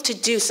want people to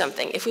do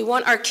something, if we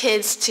want our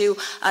kids to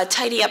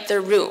tidy up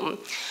their room,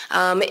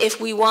 if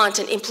we want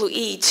an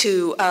employee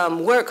to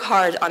work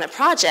hard on a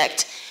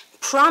project,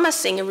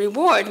 promising a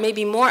reward may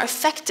be more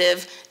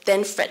effective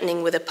than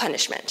threatening with a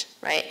punishment,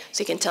 right?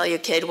 So you can tell your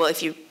kid, well,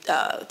 if you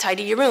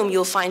tidy your room,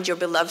 you'll find your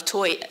beloved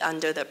toy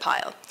under the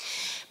pile.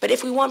 But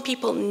if we want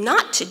people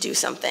not to do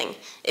something,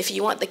 if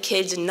you want the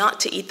kids not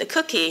to eat the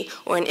cookie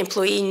or an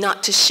employee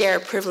not to share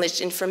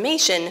privileged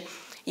information,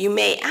 you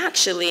may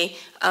actually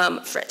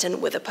threaten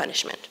with a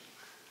punishment.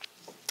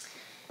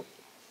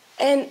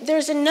 And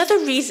there's another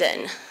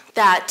reason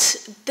that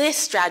this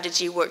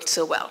strategy worked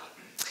so well.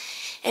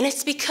 And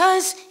it's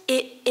because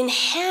it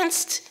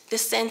enhanced the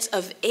sense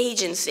of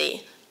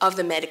agency of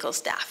the medical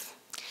staff.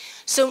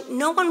 So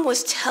no one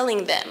was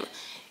telling them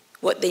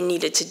what they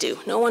needed to do.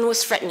 No one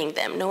was threatening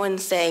them. No one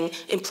saying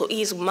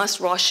employees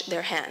must wash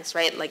their hands,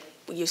 right? Like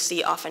you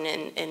see often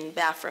in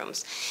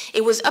bathrooms.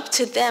 It was up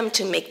to them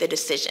to make the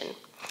decision.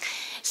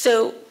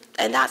 So,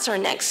 and that's our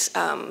next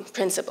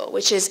principle,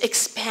 which is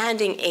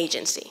expanding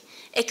agency,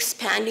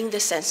 expanding the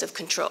sense of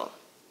control.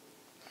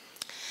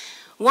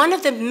 One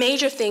of the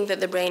major things that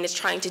the brain is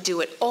trying to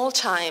do at all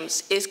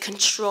times is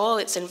control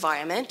its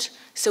environment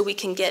so we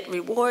can get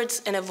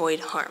rewards and avoid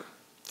harm.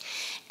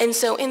 And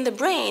so in the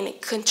brain,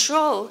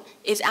 control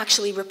is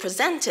actually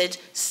represented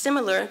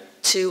similar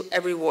to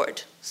a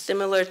reward,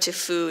 similar to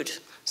food,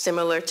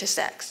 similar to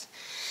sex.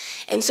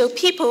 And so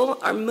people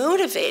are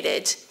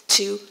motivated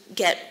to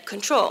get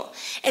control.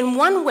 And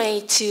one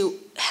way to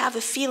have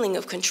a feeling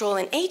of control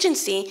and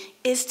agency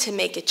is to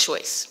make a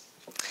choice.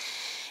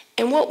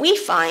 And what we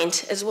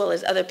find, as well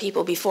as other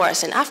people before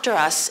us and after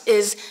us,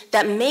 is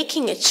that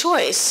making a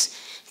choice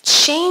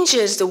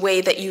changes the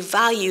way that you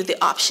value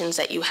the options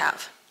that you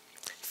have.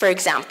 For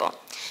example,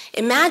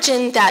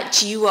 imagine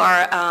that you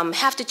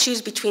have to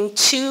choose between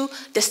two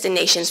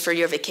destinations for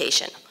your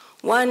vacation.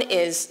 One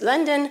is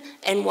London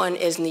and one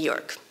is New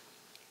York.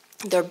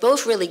 They're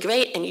both really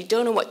great and you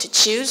don't know what to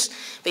choose,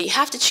 but you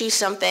have to choose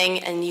something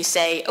and you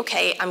say,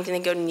 okay, I'm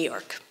going to go to New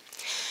York.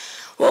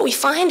 What we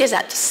find is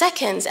that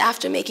seconds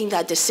after making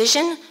that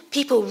decision,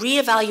 people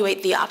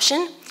reevaluate the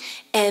option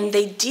and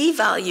they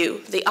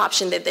devalue the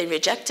option that they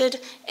rejected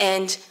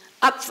and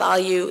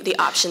upvalue the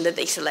option that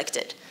they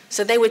selected.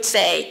 So they would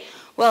say,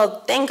 well,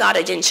 thank God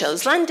I didn't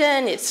choose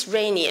London. It's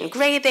rainy and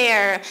gray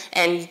there,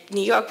 and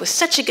New York was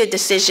such a good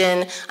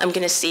decision. I'm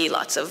going to see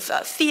lots of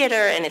theater,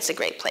 and it's a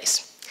great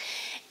place.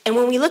 And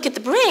when we look at the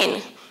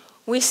brain,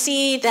 we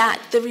see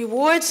that the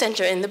reward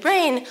center in the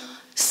brain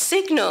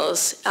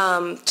signals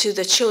to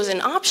the chosen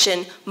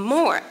option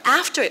more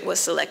after it was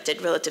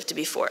selected relative to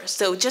before.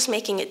 So just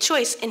making a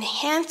choice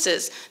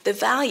enhances the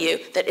value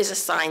that is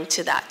assigned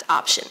to that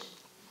option.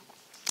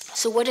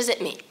 So what does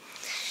it mean?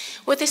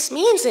 What this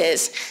means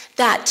is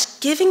that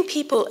giving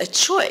people a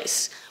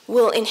choice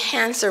will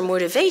enhance their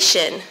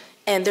motivation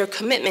and their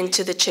commitment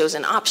to the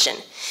chosen option.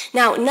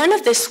 Now, none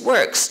of this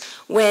works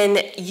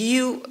when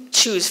you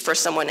choose for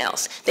someone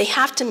else. They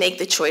have to make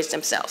the choice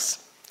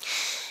themselves.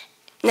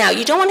 Now,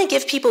 you don't want to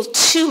give people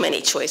too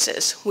many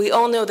choices. We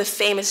all know the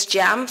famous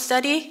jam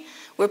study,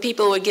 where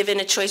people were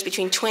given a choice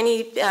between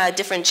 20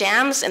 different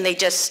jams, and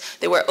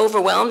they were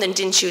overwhelmed and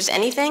didn't choose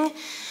anything.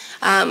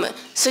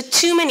 So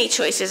too many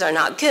choices are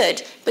not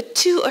good, but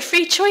 2 or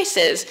 3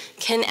 choices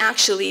can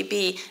actually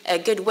be a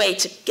good way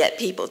to get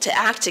people to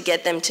act, to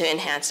get them to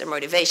enhance their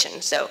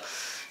motivation. So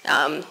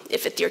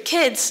if it's your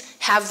kids,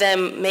 have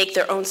them make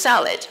their own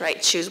salad,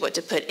 right? Choose what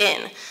to put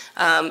in.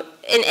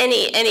 In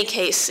any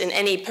case, in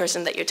any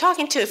person that you're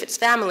talking to, if it's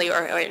family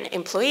or an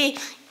employee,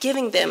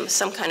 giving them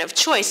some kind of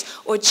choice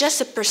or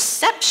just a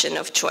perception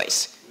of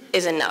choice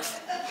is enough.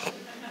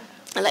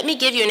 And let me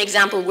give you an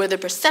example where the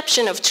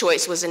perception of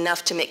choice was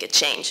enough to make a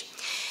change.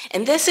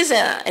 And this is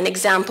an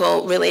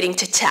example relating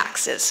to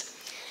taxes.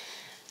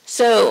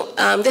 So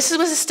this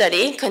was a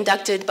study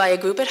conducted by a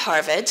group at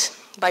Harvard,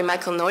 by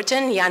Michael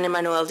Norton, Yann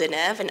Emmanuel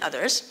Deneuve, and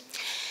others.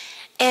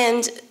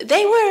 And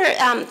they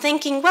were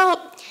thinking,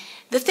 well,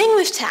 the thing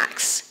with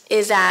tax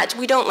is that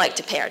we don't like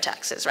to pay our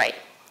taxes, right?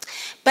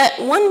 But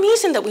one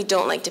reason that we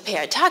don't like to pay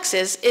our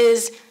taxes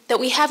is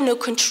that we have no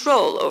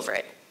control over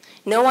it.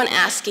 No one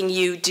asking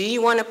you, do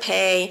you want to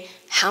pay?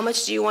 How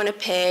much do you want to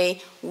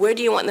pay? Where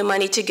do you want the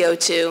money to go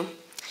to?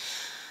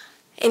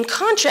 In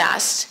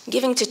contrast,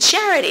 giving to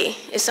charity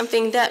is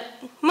something that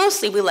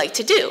mostly we like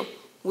to do.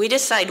 We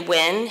decide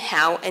when,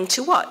 how, and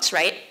to what,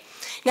 right?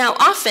 Now,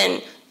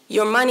 often,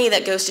 your money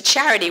that goes to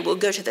charity will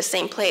go to the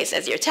same place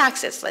as your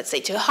taxes, let's say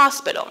to a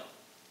hospital.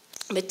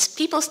 But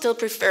people still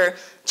prefer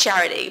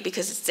charity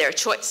because it's their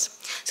choice.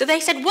 So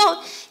they said,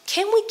 well,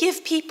 can we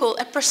give people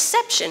a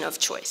perception of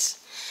choice?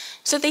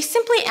 So they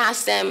simply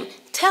asked them,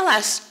 tell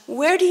us,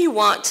 where do you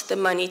want the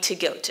money to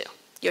go to,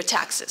 your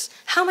taxes?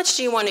 How much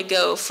do you want to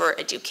go for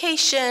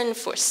education,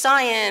 for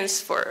science,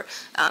 for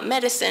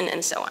medicine,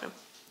 and so on?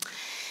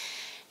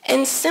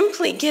 And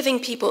simply giving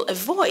people a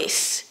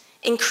voice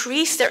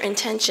increased their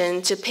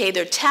intention to pay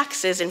their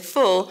taxes in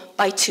full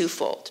by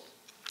twofold.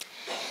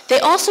 They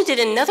also did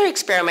another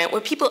experiment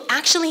where people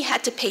actually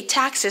had to pay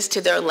taxes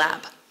to their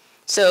lab.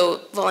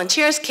 So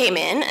volunteers came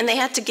in and they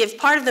had to give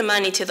part of the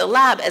money to the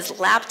lab as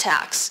lab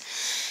tax.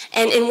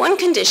 And in one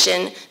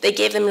condition, they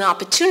gave them an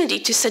opportunity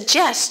to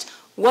suggest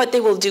what they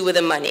will do with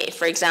the money.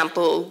 For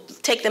example,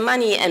 take the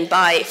money and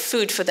buy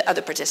food for the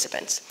other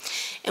participants.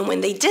 And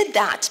when they did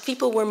that,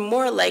 people were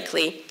more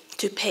likely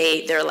to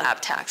pay their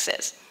lab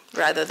taxes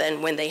rather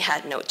than when they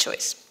had no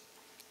choice.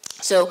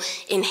 So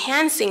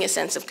enhancing a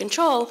sense of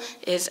control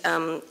is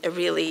a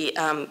really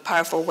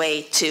powerful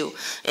way to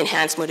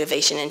enhance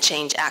motivation and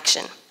change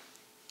action.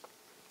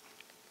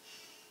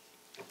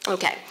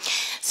 Okay,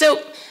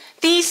 so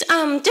these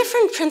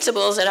different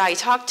principles that I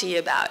talked to you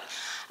about,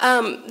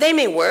 they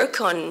may work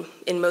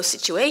in most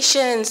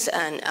situations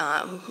and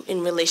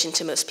in relation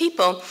to most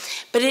people,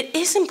 but it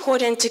is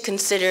important to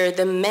consider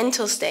the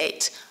mental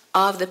state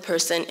of the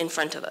person in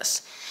front of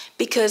us.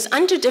 Because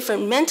under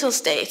different mental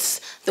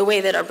states, the way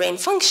that our brain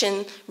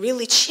functions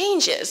really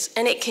changes,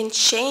 and it can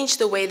change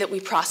the way that we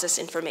process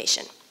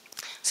information.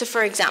 So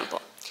for example,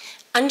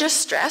 under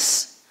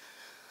stress,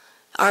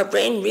 our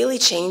brain really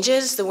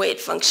changes the way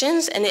it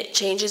functions, and it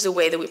changes the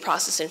way that we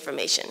process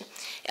information.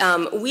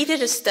 We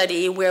did a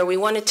study where we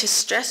wanted to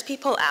stress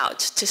people out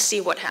to see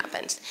what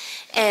happens.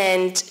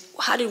 And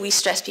how did we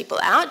stress people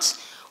out?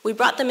 We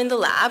brought them in the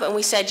lab, and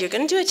we said, you're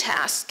going to do a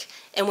task,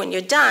 and when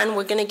you're done,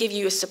 we're going to give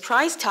you a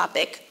surprise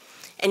topic,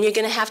 and you're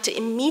going to have to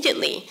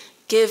immediately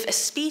give a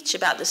speech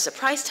about the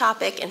surprise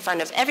topic in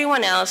front of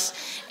everyone else,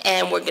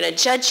 and we're going to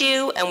judge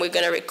you, and we're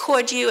going to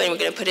record you, and we're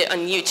going to put it on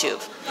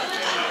YouTube.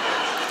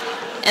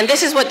 And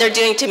this is what they're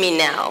doing to me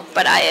now,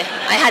 but I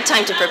had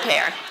time to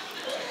prepare.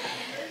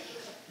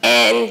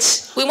 And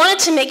we wanted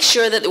to make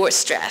sure that they were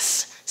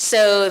stressed.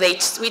 So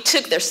we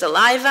took their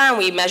saliva, and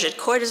we measured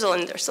cortisol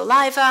in their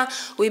saliva.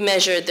 We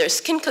measured their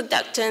skin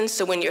conductance.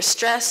 So when you're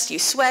stressed, you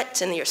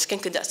sweat, and your skin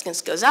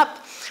conductance goes up.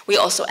 We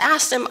also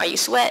asked them, are you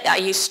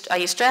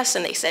stressed?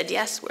 And they said,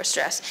 yes, we're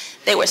stressed.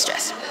 They were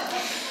stressed.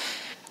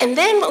 And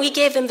then we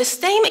gave them the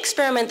same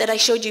experiment that I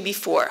showed you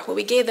before, where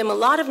we gave them a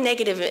lot of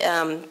negative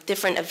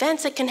different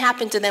events that can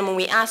happen to them, and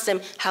we asked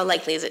them, how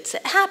likely is it to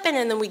happen?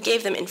 And then we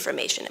gave them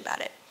information about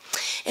it.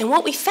 And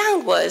what we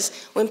found was,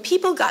 when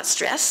people got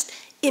stressed,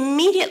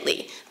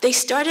 immediately they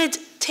started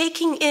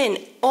taking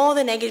in all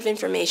the negative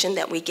information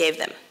that we gave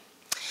them.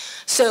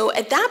 So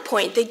at that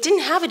point, they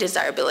didn't have a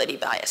desirability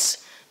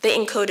bias. They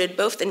encoded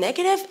both the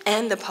negative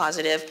and the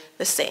positive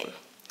the same.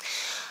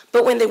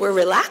 But when they were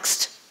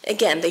relaxed,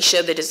 again, they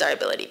showed the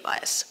desirability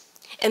bias.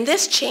 And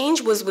this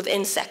change was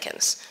within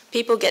seconds.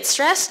 People get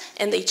stressed,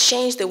 and they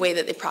change the way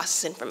that they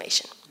process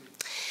information.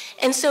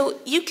 And so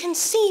you can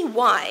see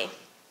why,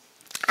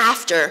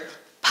 after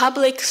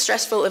public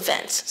stressful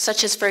events,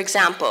 such as, for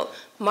example,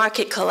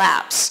 market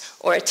collapse,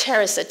 or a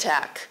terrorist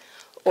attack,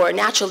 or a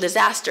natural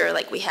disaster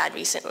like we had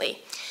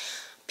recently,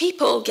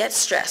 people get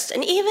stressed.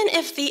 And even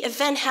if the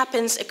event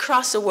happens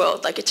across the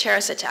world, like a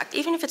terrorist attack,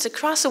 even if it's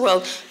across the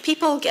world,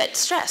 people get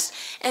stressed.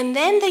 And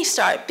then they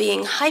start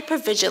being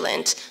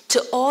hypervigilant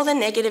to all the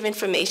negative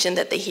information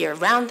that they hear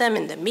around them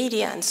in the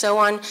media and so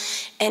on,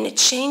 and it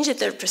changes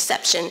their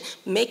perception,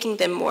 making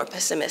them more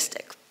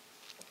pessimistic.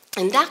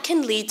 And that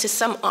can lead to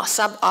some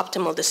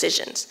suboptimal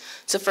decisions.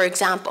 So for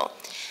example,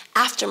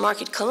 after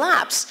market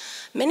collapse,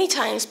 many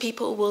times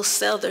people will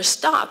sell their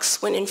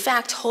stocks when in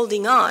fact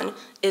holding on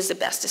is the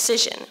best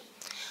decision.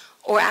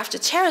 Or after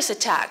terrorist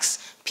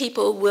attacks,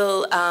 people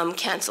will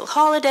cancel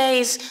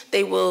holidays,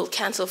 they will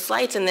cancel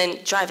flights and then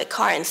drive a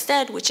car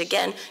instead, which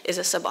again is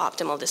a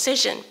suboptimal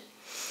decision.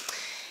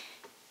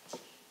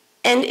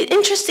 And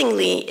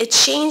interestingly, it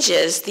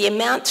changes the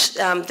amount,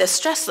 the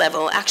stress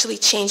level actually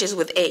changes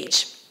with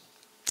age.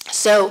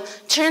 So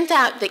turns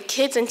out that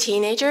kids and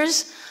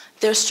teenagers,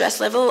 their stress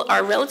level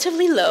are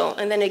relatively low,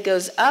 and then it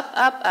goes up,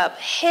 up, up,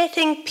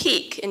 hitting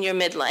peak in your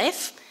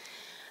midlife,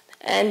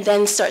 and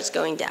then starts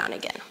going down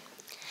again.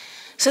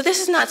 So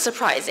this is not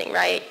surprising,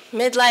 right?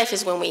 Midlife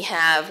is when we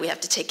have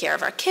to take care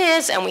of our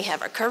kids, and we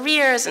have our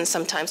careers, and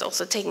sometimes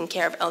also taking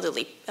care of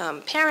elderly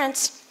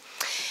parents.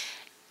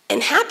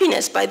 And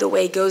happiness, by the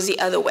way, goes the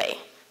other way.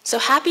 So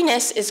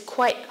happiness is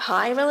quite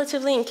high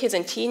relatively in kids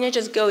and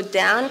teenagers, go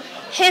down,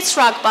 hits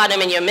rock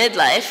bottom in your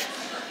midlife.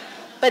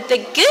 But the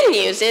good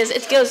news is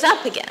it goes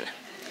up again.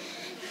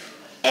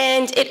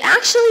 And it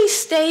actually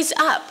stays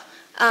up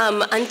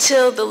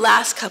until the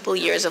last couple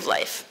years of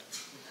life.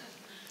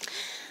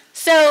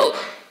 So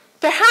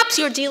perhaps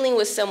you're dealing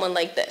with someone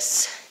like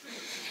this.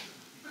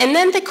 And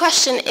then the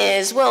question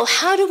is, well,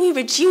 how do we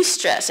reduce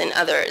stress in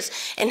others?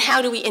 And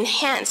how do we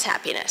enhance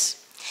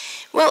happiness?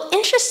 Well,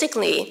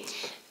 interestingly,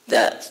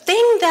 The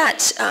thing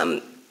that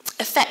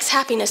affects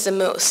happiness the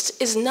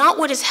most is not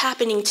what is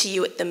happening to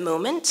you at the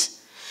moment,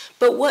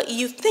 but what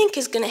you think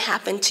is going to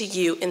happen to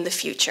you in the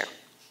future.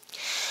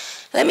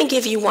 Let me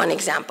give you one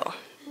example.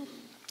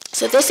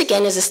 So this,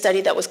 again, is a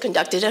study that was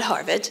conducted at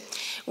Harvard,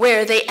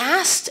 where they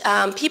asked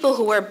people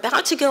who were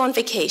about to go on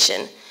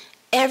vacation,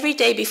 every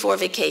day before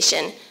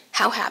vacation,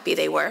 how happy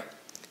they were,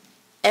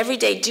 every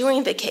day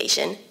during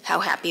vacation, how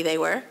happy they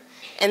were,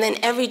 and then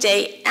every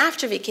day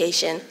after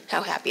vacation,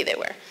 how happy they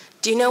were.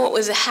 Do you know what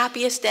was the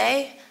happiest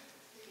day?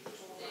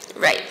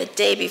 Right, the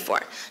day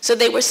before. So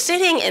they were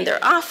sitting in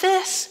their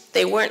office,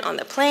 they weren't on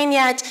the plane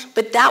yet,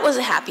 but that was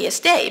the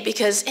happiest day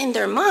because in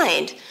their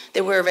mind,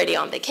 they were already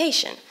on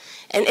vacation.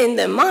 And in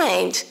their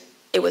mind,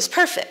 it was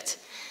perfect.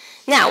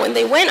 Now, when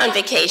they went on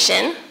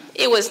vacation,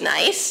 it was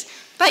nice,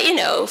 but you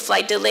know,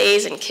 flight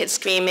delays and kids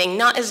screaming,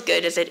 not as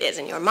good as it is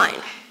in your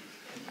mind.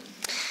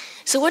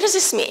 So what does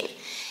this mean?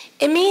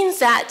 It means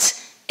that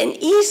an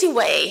easy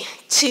way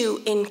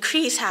to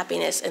increase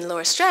happiness and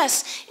lower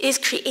stress is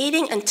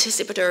creating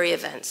anticipatory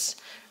events,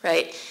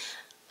 right?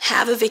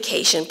 Have a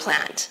vacation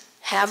planned.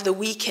 Have the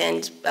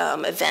weekend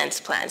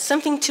events planned.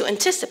 Something to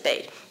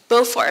anticipate,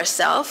 both for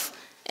ourselves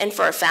and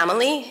for our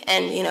family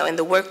and, you know, in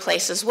the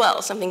workplace as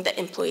well. Something that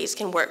employees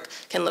can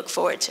look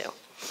forward to.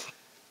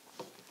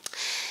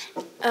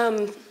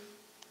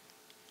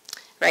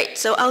 Right,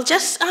 so I'll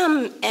just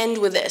end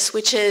with this,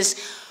 which is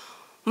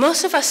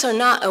most of us are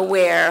not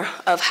aware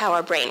of how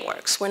our brain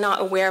works. We're not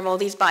aware of all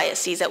these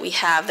biases that we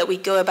have, that we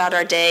go about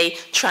our day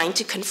trying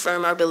to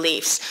confirm our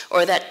beliefs,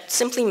 or that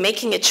simply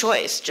making a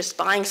choice, just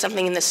buying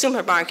something in the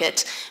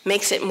supermarket,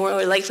 makes it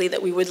more likely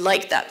that we would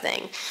like that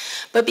thing.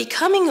 But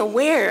becoming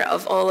aware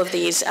of all of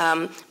these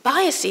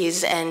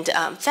biases and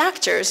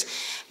factors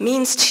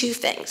means two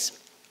things.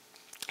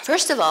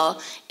 First of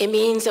all, it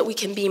means that we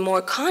can be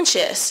more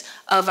conscious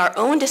of our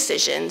own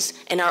decisions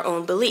and our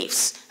own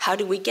beliefs. How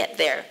do we get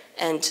there?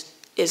 And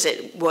is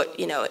it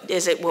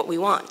what we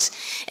want?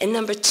 And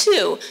number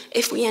two,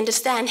 if we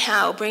understand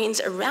how brains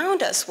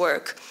around us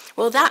work,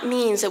 well, that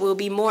means that we'll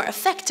be more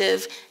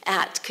effective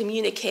at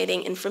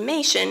communicating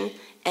information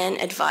and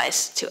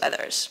advice to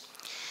others.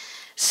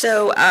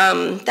 So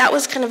that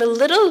was kind of a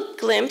little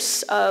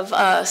glimpse of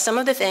some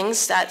of the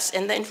things that's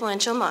in the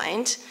Influential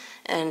Mind,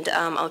 and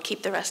I'll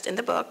keep the rest in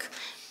the book.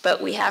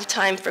 But we have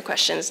time for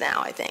questions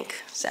now, I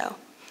think. So.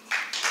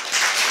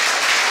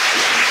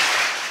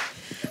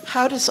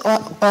 How does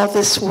all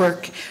this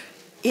work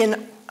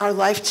in our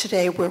life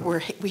today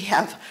where we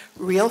have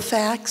real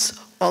facts,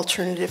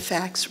 alternative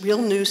facts,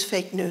 real news,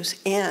 fake news,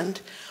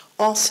 and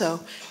also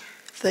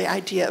the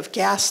idea of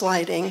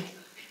gaslighting,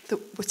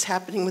 what's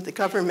happening with the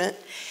government,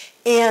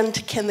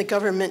 and can the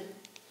government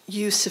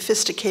use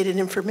sophisticated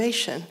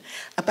information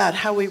about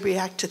how we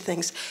react to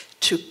things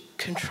to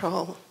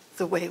control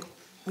the way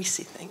we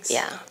see things?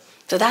 Yeah,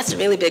 so that's a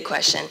really big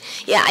question.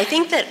 Yeah, I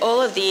think that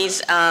all of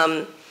these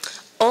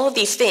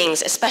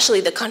things,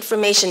 especially the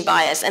confirmation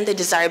bias and the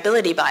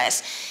desirability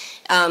bias,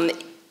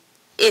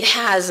 it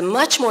has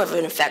much more of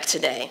an effect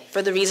today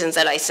for the reasons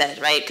that I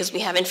said, right? Because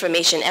we have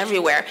information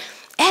everywhere.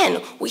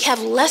 And we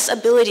have less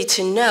ability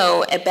to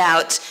know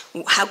about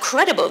how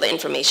credible the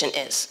information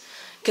is,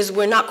 because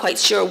we're not quite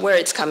sure where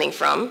it's coming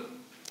from,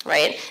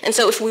 right? And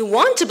so if we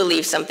want to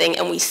believe something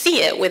and we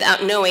see it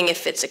without knowing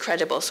if it's a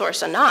credible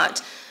source or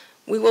not,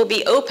 we will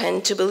be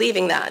open to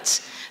believing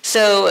that.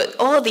 So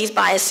all of these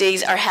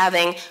biases are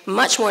having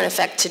much more an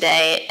effect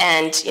today,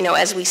 and you know,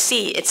 as we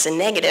see, it's a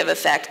negative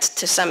effect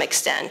to some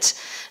extent,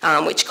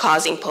 which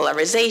causing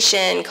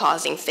polarization,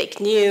 causing fake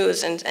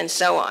news, and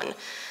so on.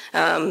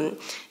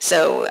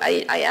 So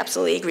I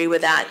absolutely agree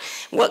with that.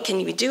 What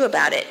can we do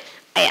about it?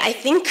 I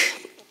think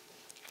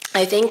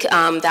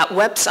that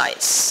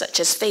websites such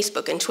as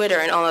Facebook and Twitter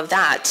and all of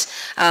that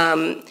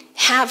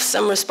have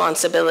some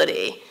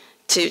responsibility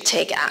to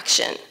take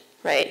action,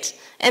 right?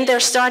 And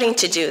they're starting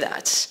to do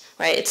that,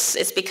 right?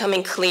 It's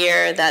becoming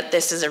clear that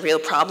this is a real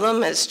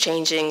problem, it's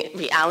changing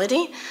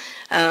reality,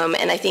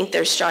 and I think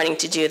they're starting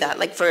to do that.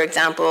 Like, for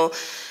example,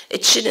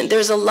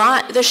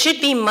 there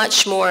should be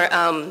much more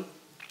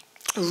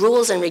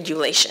rules and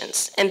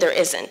regulations, and there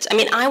isn't. I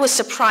mean, I was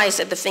surprised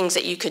at the things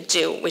that you could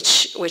do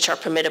which are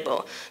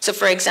permissible. So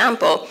for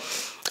example,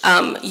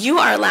 you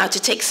are allowed to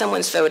take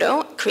someone's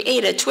photo,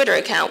 create a Twitter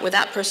account with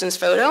that person's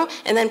photo,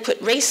 and then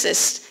put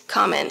racist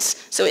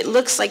comments. So it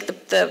looks like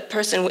the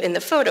person in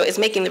the photo is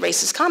making the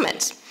racist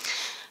comments.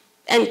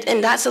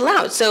 And that's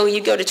allowed. So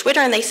you go to Twitter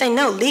and they say,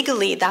 no,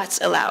 legally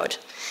that's allowed.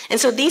 And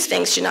so these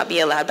things should not be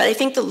allowed. But I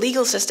think the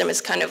legal system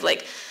is kind of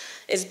like,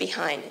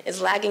 is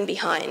lagging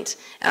behind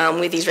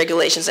with these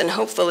regulations, and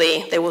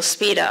hopefully they will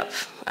speed up,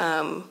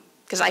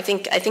 because I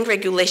think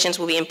regulations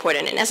will be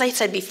important. And as I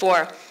said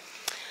before,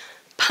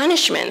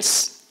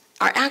 punishments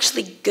are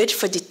actually good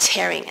for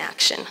deterring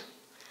action.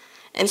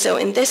 And so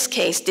in this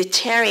case,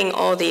 deterring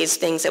all these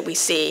things that we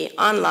see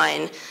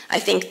online, I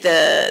think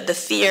the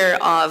fear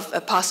of a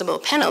possible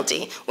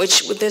penalty,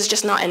 which there's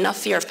just not enough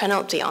fear of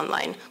penalty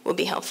online, will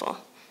be helpful.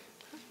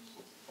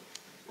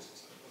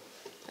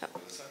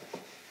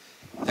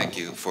 Thank you.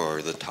 Thank you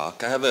for the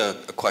talk. I have a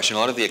question. A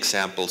lot of the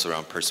examples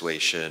around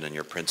persuasion and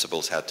your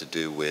principles had to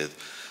do with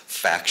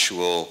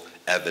factual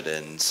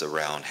evidence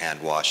around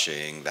hand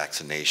washing,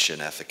 vaccination,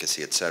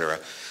 efficacy, etc.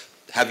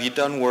 Have you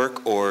done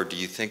work, or do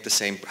you think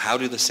how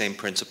do the same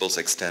principles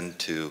extend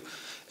to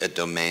a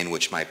domain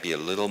which might be a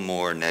little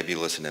more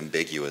nebulous and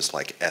ambiguous,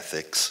 like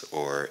ethics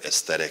or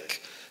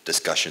aesthetic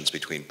discussions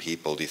between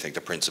people? Do you think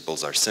the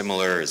principles are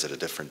similar? Is it a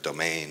different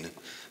domain?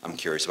 I'm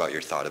curious about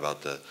your thought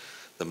about the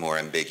more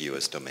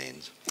ambiguous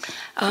domains.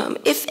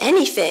 If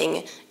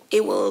anything,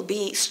 it will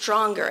be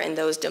stronger in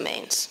those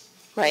domains,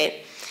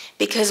 right?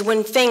 Because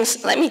when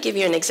things, let me give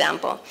you an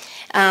example.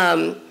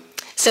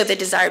 So the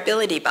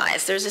desirability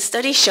bias, there's a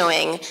study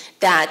showing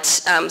that,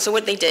 so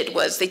what they did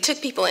was they took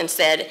people and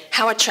said,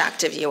 how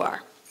attractive you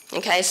are.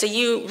 Okay, so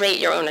you rate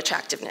your own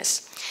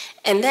attractiveness.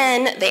 And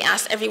then they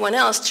asked everyone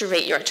else to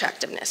rate your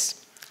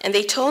attractiveness. And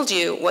they told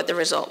you what the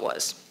result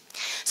was.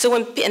 So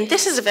and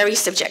this is a very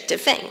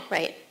subjective thing,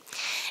 right?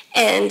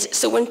 And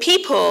so when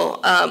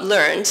people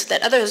learned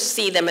that others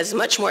see them as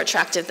much more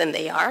attractive than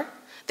they are,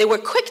 they were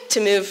quick to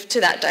move to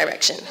that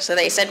direction. So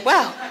they said,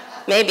 well,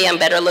 maybe I'm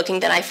better looking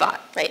than I thought,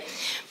 right?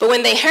 But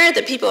when they heard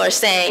that people are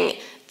saying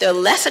they're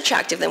less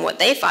attractive than what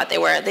they thought they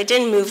were, they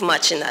didn't move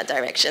much in that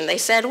direction. They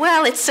said,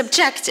 well, it's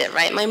subjective,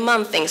 right? My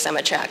mom thinks I'm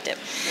attractive.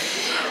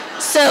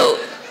 So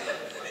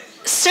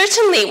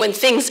certainly when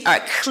things are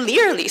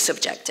clearly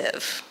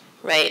subjective,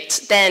 right,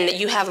 then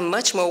you have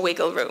much more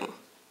wiggle room.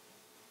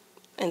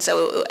 And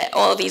so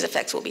all of these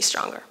effects will be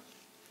stronger.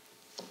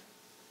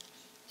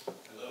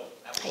 Hello.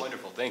 That was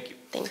wonderful. Thank you.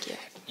 Thank you.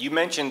 You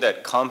mentioned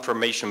that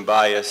confirmation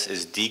bias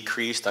is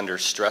decreased under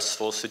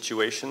stressful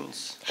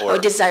situations? Or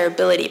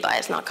desirability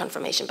bias, not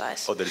confirmation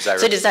bias. Oh, the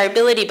desirability. So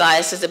desirability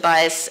bias is a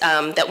bias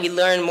that we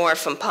learn more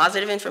from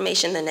positive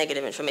information than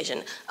negative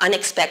information.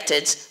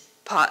 Unexpected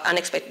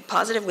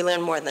positive, we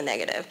learn more than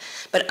negative.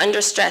 But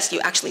under stress,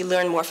 you actually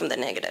learn more from the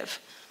negative.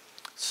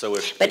 So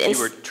if you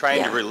were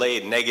trying to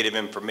relay negative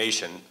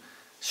information,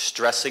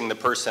 stressing the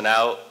person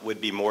out would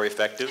be more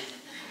effective?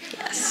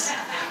 Yes.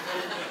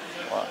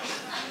 Wow.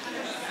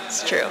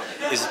 It's true.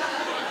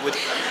 Would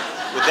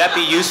that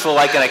be useful,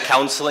 like in a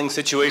counseling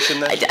situation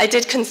then? I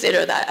did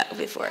consider that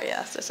before,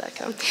 yes, a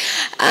second.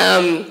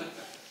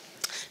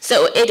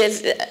 So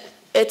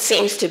it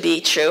seems to be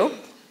true.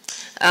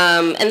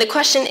 And the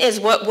question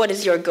is, what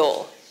is your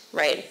goal,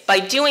 right?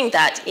 By doing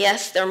that,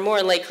 yes, they're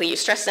more likely, you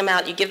stress them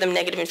out, you give them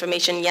negative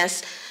information,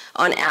 yes,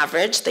 on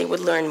average, they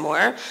would learn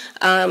more.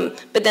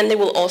 But then they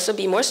will also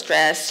be more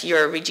stressed,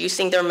 you're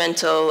reducing their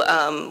mental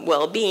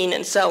well-being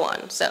and so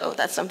on. So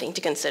that's something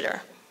to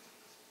consider.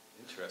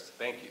 Interesting,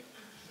 thank you.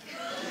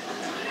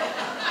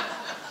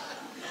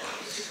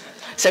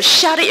 So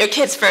shout at your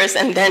kids first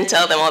and then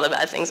tell them all the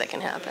bad things that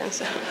can happen.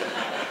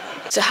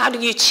 So how do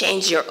you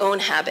change your own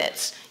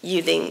habits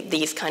using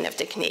these kind of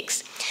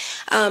techniques?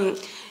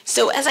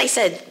 So as I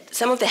said,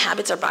 some of the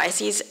habits or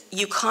biases,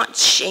 you can't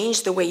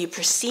change the way you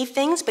perceive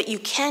things, but you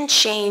can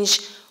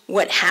change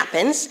what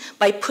happens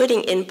by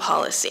putting in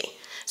policy.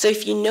 So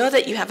if you know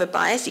that you have a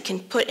bias, you can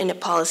put in a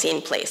policy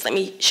in place. Let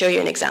me show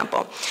you an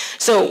example.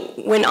 So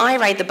when I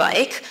ride the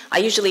bike, I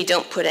usually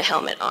don't put a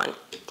helmet on,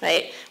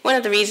 right? One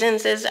of the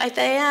reasons is I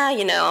think,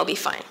 I'll be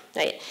fine,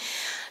 right?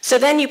 So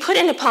then you put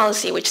in a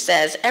policy which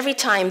says every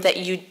time that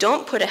you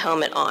don't put a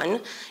helmet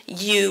on,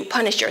 you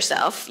punish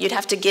yourself. You'd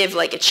have to give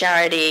like a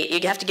charity,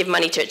 you'd have to give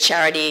money to a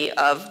charity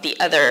of the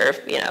other,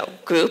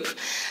 group,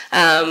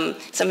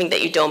 something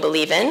that you don't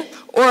believe in,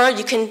 or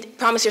you can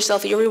promise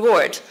yourself a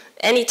reward.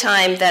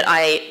 Anytime that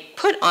I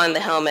put on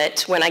the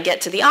helmet, when I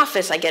get to the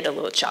office, I get a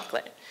little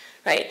chocolate,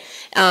 right?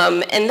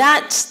 And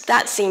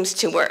that seems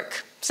to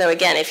work. So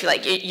again, if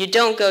you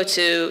don't go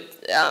to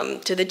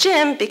the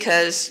gym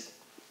because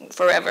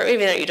forever,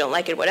 even though you don't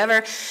like it,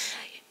 whatever,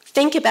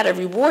 think about a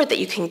reward that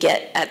you can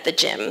get at the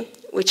gym,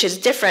 which is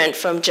different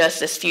from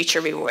just this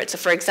future reward. So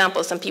for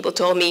example, some people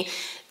told me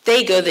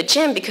they go to the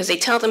gym because they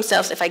tell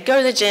themselves, if I go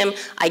to the gym,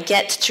 I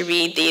get to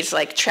read these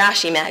like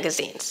trashy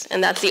magazines,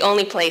 and that's the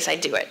only place I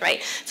do it,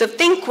 right? So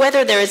think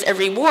whether there is a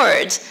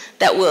reward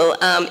that will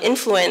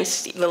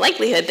influence the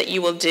likelihood that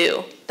you will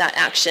do that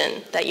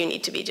action that you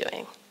need to be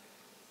doing.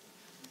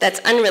 That's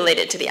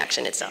unrelated to the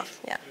action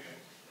itself, yeah.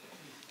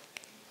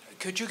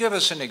 Could you give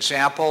us an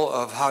example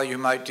of how you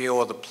might deal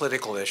with a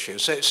political issue?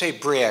 Say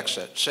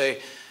Brexit. Say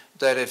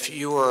that if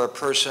you were a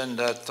person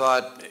that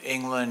thought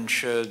England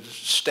should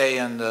stay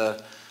in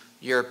the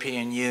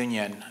European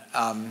Union,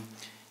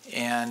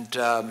 and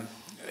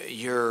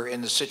you're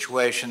in the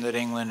situation that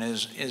England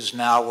is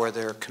now where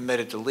they're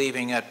committed to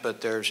leaving it,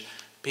 but there's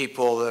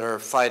people that are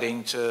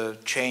fighting to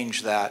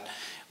change that.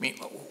 I mean,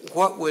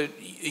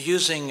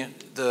 using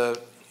the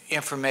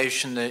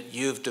information that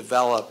you've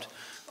developed,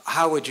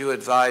 how would you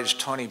advise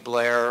Tony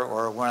Blair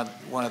or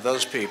one of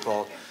those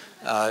people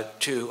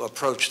to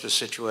approach the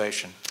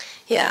situation?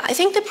 Yeah, I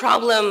think the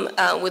problem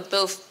with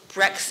both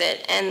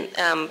Brexit and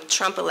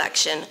Trump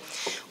election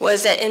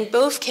was that in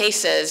both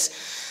cases,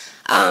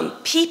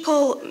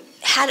 people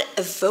had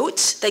a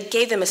vote that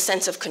gave them a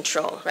sense of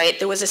control, right?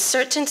 There was a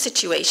certain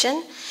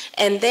situation,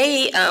 and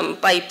they,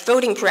 by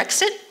voting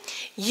Brexit,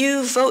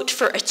 you vote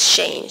for a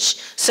change.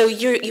 So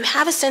you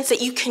have a sense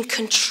that you can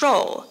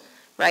control,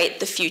 right,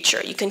 the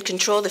future. You can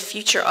control the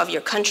future of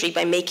your country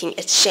by making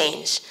a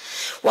change.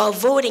 While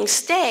voting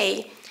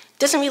stay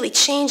doesn't really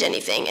change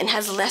anything and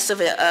has less of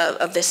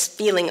this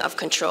feeling of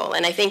control.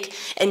 And I think,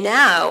 and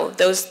now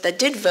those that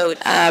did vote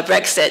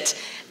Brexit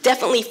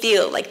definitely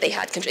feel like they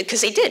had control,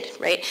 because they did,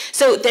 right?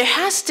 So there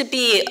has to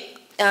be,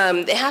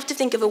 they have to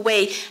think of a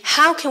way,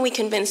 how can we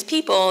convince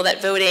people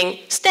that voting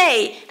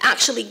stay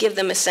actually give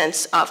them a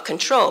sense of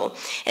control?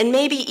 And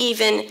maybe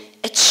even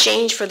a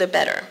change for the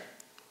better,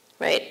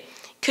 right?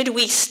 Could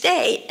we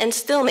stay and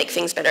still make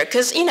things better?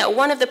 Because,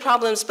 one of the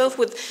problems both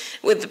with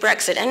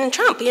Brexit and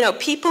Trump,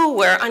 people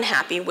were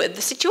unhappy with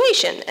the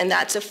situation, and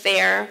that's a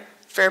fair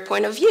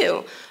point of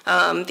view.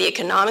 The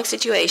economic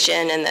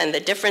situation and the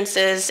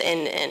differences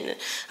in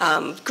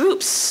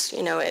groups,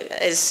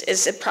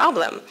 is a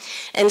problem.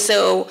 And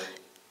so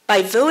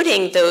by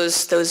voting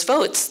those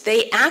votes,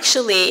 they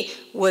actually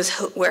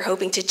were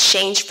hoping to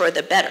change for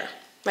the better,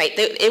 right?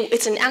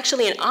 It's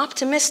actually an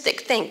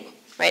optimistic thing.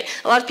 Right?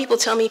 A lot of people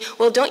tell me,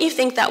 well, don't you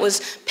think that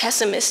was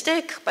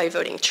pessimistic by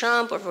voting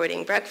Trump or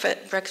voting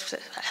Brexit?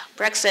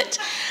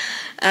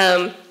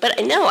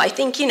 But no, I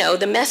think,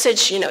 the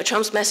message,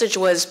 Trump's message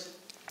was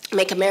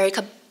make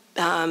America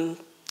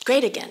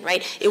great again,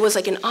 right? It was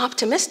like an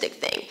optimistic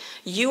thing.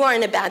 You are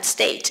in a bad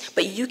state,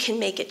 but you can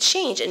make a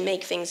change and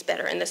make things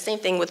better. And the same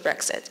thing with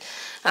Brexit.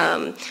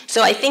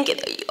 So I think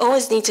you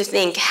always need to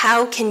think,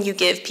 how can you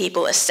give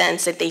people a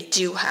sense that they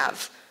do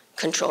have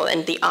control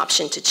and the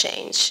option to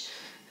change?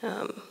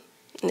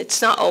 And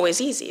it's not always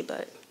easy,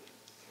 but.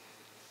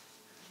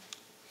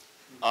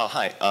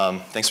 Hi,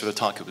 thanks for the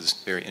talk. It was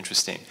very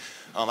interesting.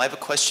 I have a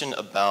question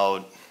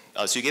about,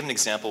 so you gave an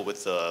example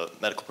with the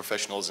medical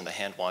professionals and the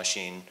hand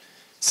washing,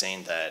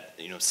 saying that,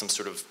 some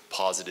sort of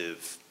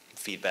positive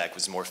feedback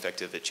was more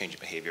effective at changing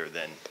behavior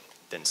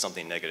than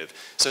something negative.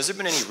 So has there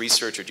been any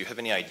research, or do you have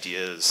any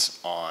ideas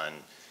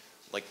on,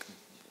 like,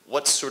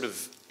 what sort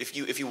of, if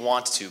you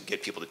want to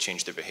get people to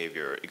change their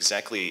behavior,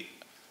 exactly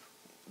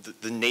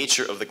the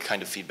nature of the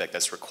kind of feedback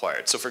that's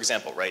required? So for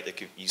example, right,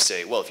 like you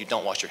say, well, if you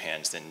don't wash your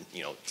hands, then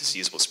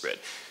disease will spread.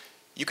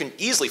 You can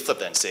easily flip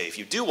that and say, if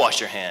you do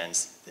wash your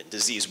hands, then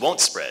disease won't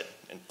spread.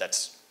 And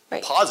that's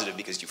right. Positive,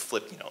 because you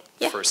flip,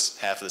 the first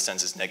half of the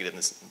sentence is negative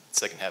and the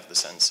second half of the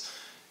sentence.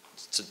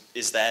 So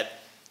is that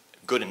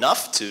good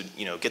enough to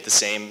get the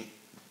same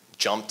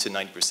jump to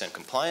 90%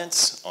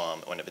 compliance?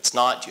 And if it's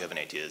not, do you have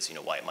any ideas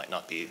why it might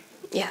not be?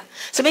 Yeah,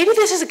 so maybe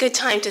this is a good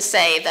time to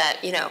say that,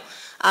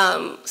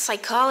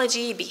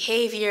 psychology,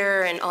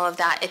 behavior, and all of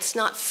that, it's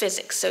not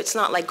physics, so it's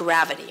not like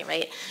gravity,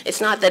 right? It's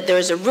not that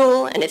there's a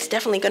rule and it's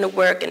definitely going to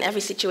work in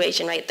every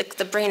situation, right?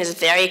 The brain is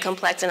very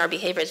complex and our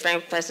behavior is very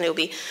complex, and it will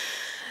be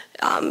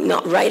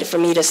not right for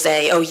me to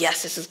say, oh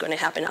yes, this is going to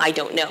happen. I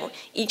don't know.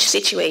 Each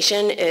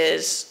situation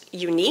is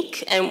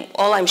unique, and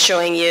all I'm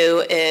showing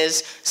you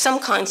is some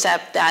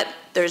concept that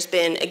there's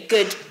been a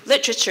good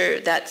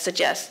literature that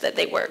suggests that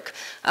they work.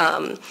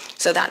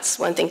 So that's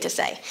one thing to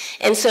say.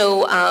 And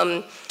so,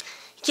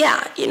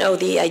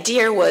 the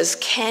idea was,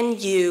 can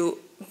you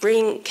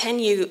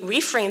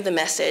reframe the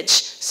message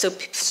so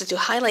to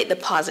highlight the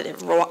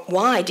positive?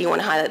 Why do you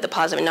want to highlight the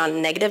positive and not the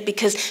negative?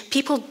 Because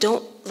people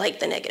don't like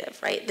the negative,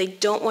 right? They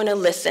don't want to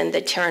listen, they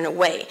turn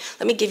away.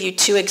 Let me give you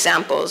two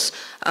examples.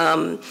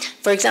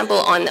 For example,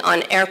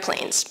 on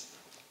airplanes.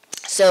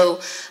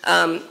 So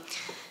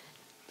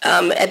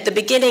at the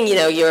beginning,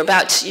 you're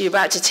about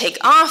to take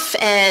off,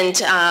 and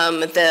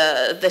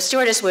the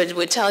stewardess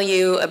would tell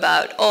you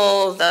about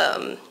all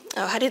the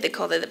how do they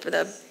call it?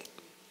 The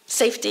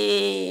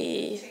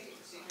safety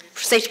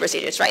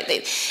procedures,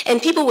 right?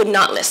 And people would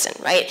not listen,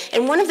 right?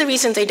 And one of the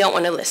reasons they don't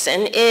want to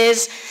listen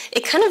is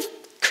it kind of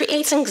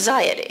creates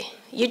anxiety.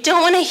 You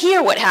don't want to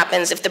hear what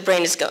happens if the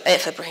plane is going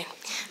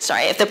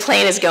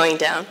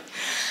down.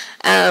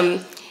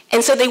 And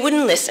so they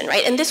wouldn't listen,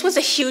 right? And this was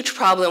a huge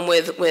problem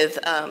with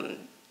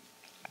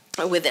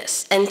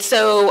this. And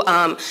so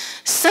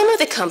some of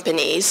the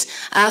companies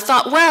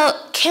thought, well,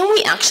 can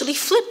we actually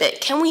flip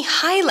it? Can we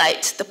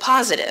highlight the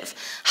positive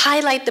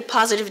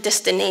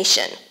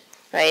destination,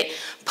 right?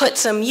 Put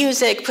some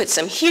music, put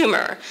some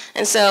humor.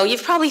 And so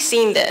you've probably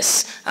seen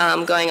this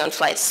going on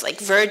flights like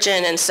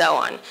Virgin and so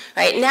on,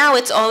 right? Now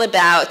it's all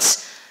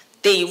about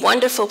the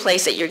wonderful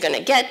place that you're going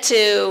to get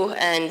to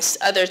and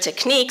other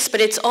techniques,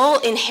 but it's all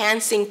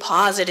enhancing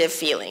positive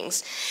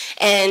feelings.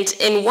 And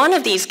in one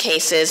of these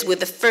cases,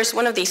 with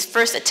one of these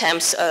first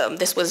attempts,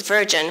 this was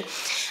Virgin,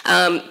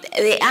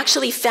 they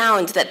actually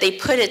found that they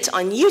put it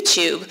on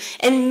YouTube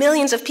and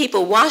millions of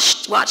people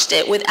watched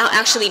it without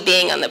actually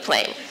being on the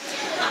plane.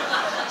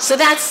 So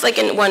that's like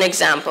one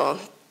example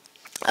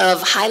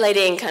of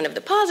highlighting kind of the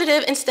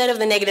positive instead of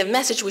the negative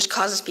message, which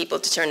causes people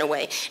to turn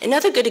away.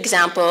 Another good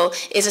example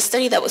is a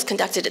study that was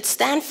conducted at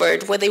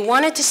Stanford where they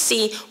wanted to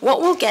see what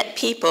will get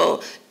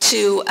people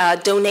to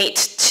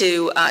donate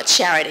to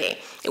charity.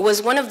 It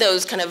was one of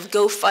those kind of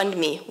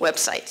GoFundMe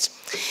websites.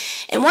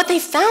 And what they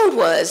found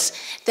was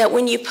that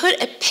when you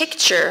put a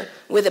picture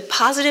with a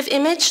positive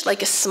image,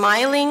 like a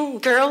smiling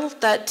girl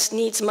that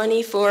needs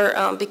money for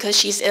because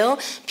she's ill,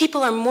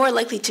 people are more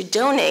likely to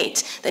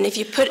donate than if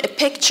you put a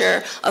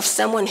picture of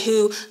someone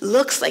who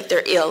looks like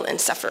they're ill and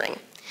suffering.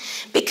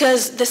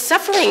 Because the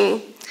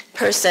suffering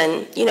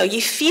person,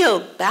 you feel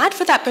bad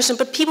for that person,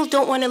 but people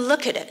don't want to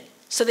look at it,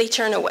 so they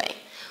turn away.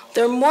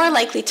 They're more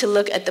likely to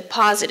look at the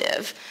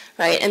positive,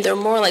 right? And they're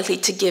more likely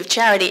to give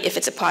charity if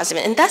it's a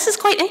positive. And this is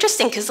quite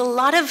interesting because a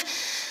lot of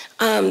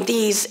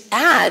these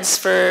ads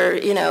for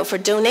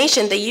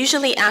donation, they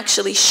usually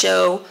actually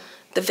show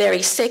the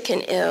very sick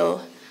and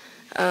ill,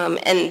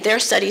 and their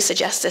studies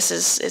suggest this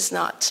is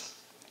not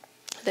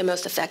the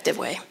most effective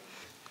way.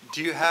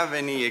 Do you have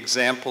any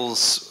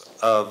examples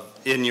of,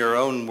 in your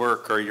own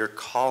work or your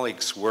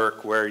colleagues'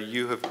 work, where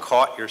you have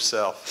caught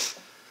yourself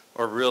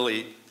or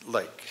really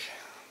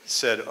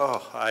said,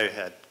 oh, I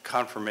had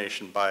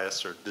confirmation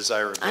bias or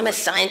desirability? I'm a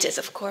scientist,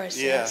 of course.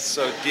 Yeah, yes.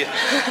 so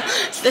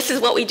This is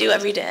what we do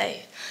every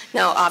day.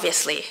 No,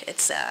 obviously,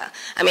 it's,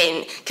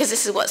 because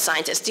this is what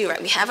scientists do,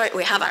 right? We have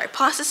our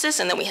hypothesis,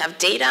 and then we have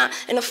data,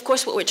 and of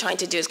course what we're trying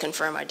to do is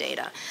confirm our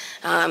data.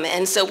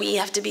 And so we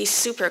have to be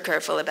super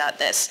careful about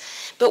this.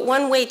 But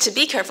one way to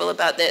be careful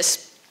about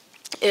this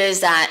is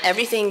that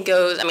everything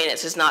goes,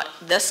 this is not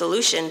the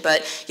solution,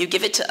 but you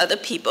give it to other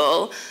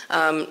people,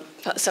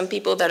 some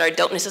people that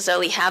don't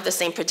necessarily have the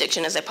same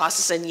prediction as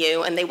hypothesis as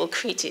you, and they will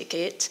critique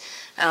it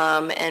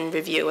and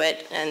review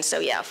it. And so,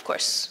 yeah, of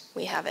course,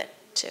 we have it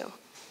too.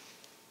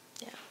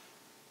 Yeah.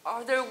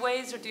 Are there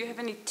ways, or do you have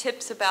any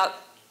tips about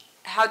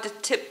how to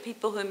tip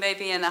people who may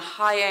be in a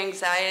high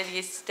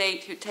anxiety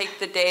state, who take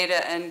the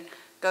data and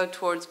go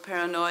towards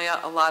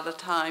paranoia a lot of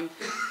time,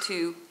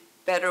 to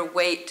better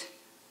weight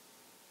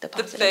the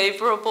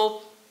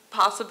favorable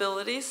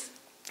possibilities?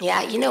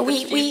 Yeah, we you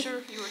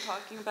were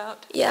talking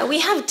about. Yeah, we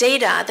have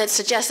data that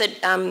suggests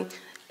that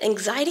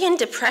anxiety and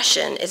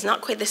depression is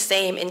not quite the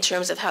same in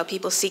terms of how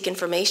people seek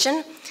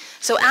information.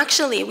 So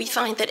actually, we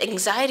find that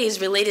anxiety is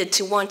related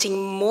to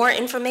wanting more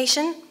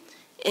information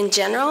in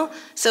general.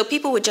 So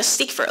people would just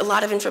seek for a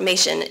lot of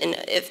information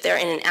if they're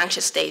in an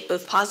anxious state,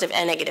 both positive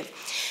and negative.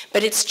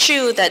 But it's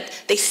true that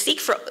they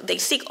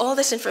seek all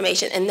this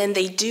information, and then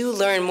they do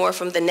learn more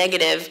from the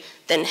negative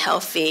than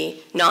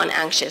healthy,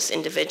 non-anxious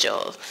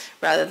individuals,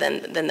 rather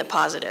than the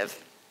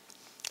positive.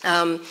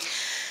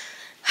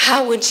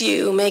 How would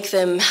you make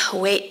them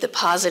weight the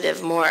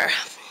positive more?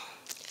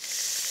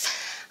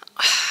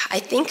 I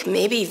think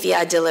maybe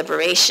via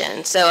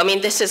deliberation. So,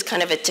 this is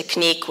kind of a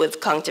technique with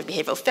cognitive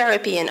behavioral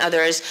therapy and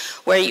others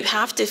where you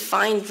have to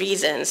find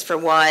reasons for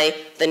why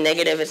the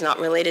negative is not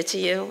related to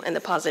you and the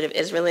positive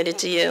is related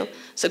to you.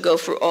 So go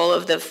through all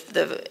of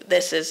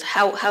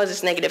how is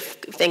this negative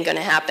thing going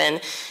to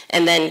happen,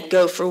 and then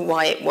go through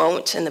why it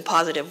won't and the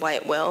positive why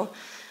it will.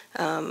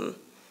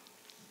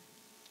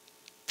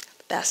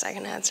 Best I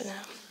can answer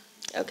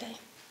now. Okay.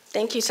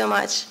 Thank you so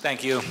much.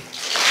 Thank you.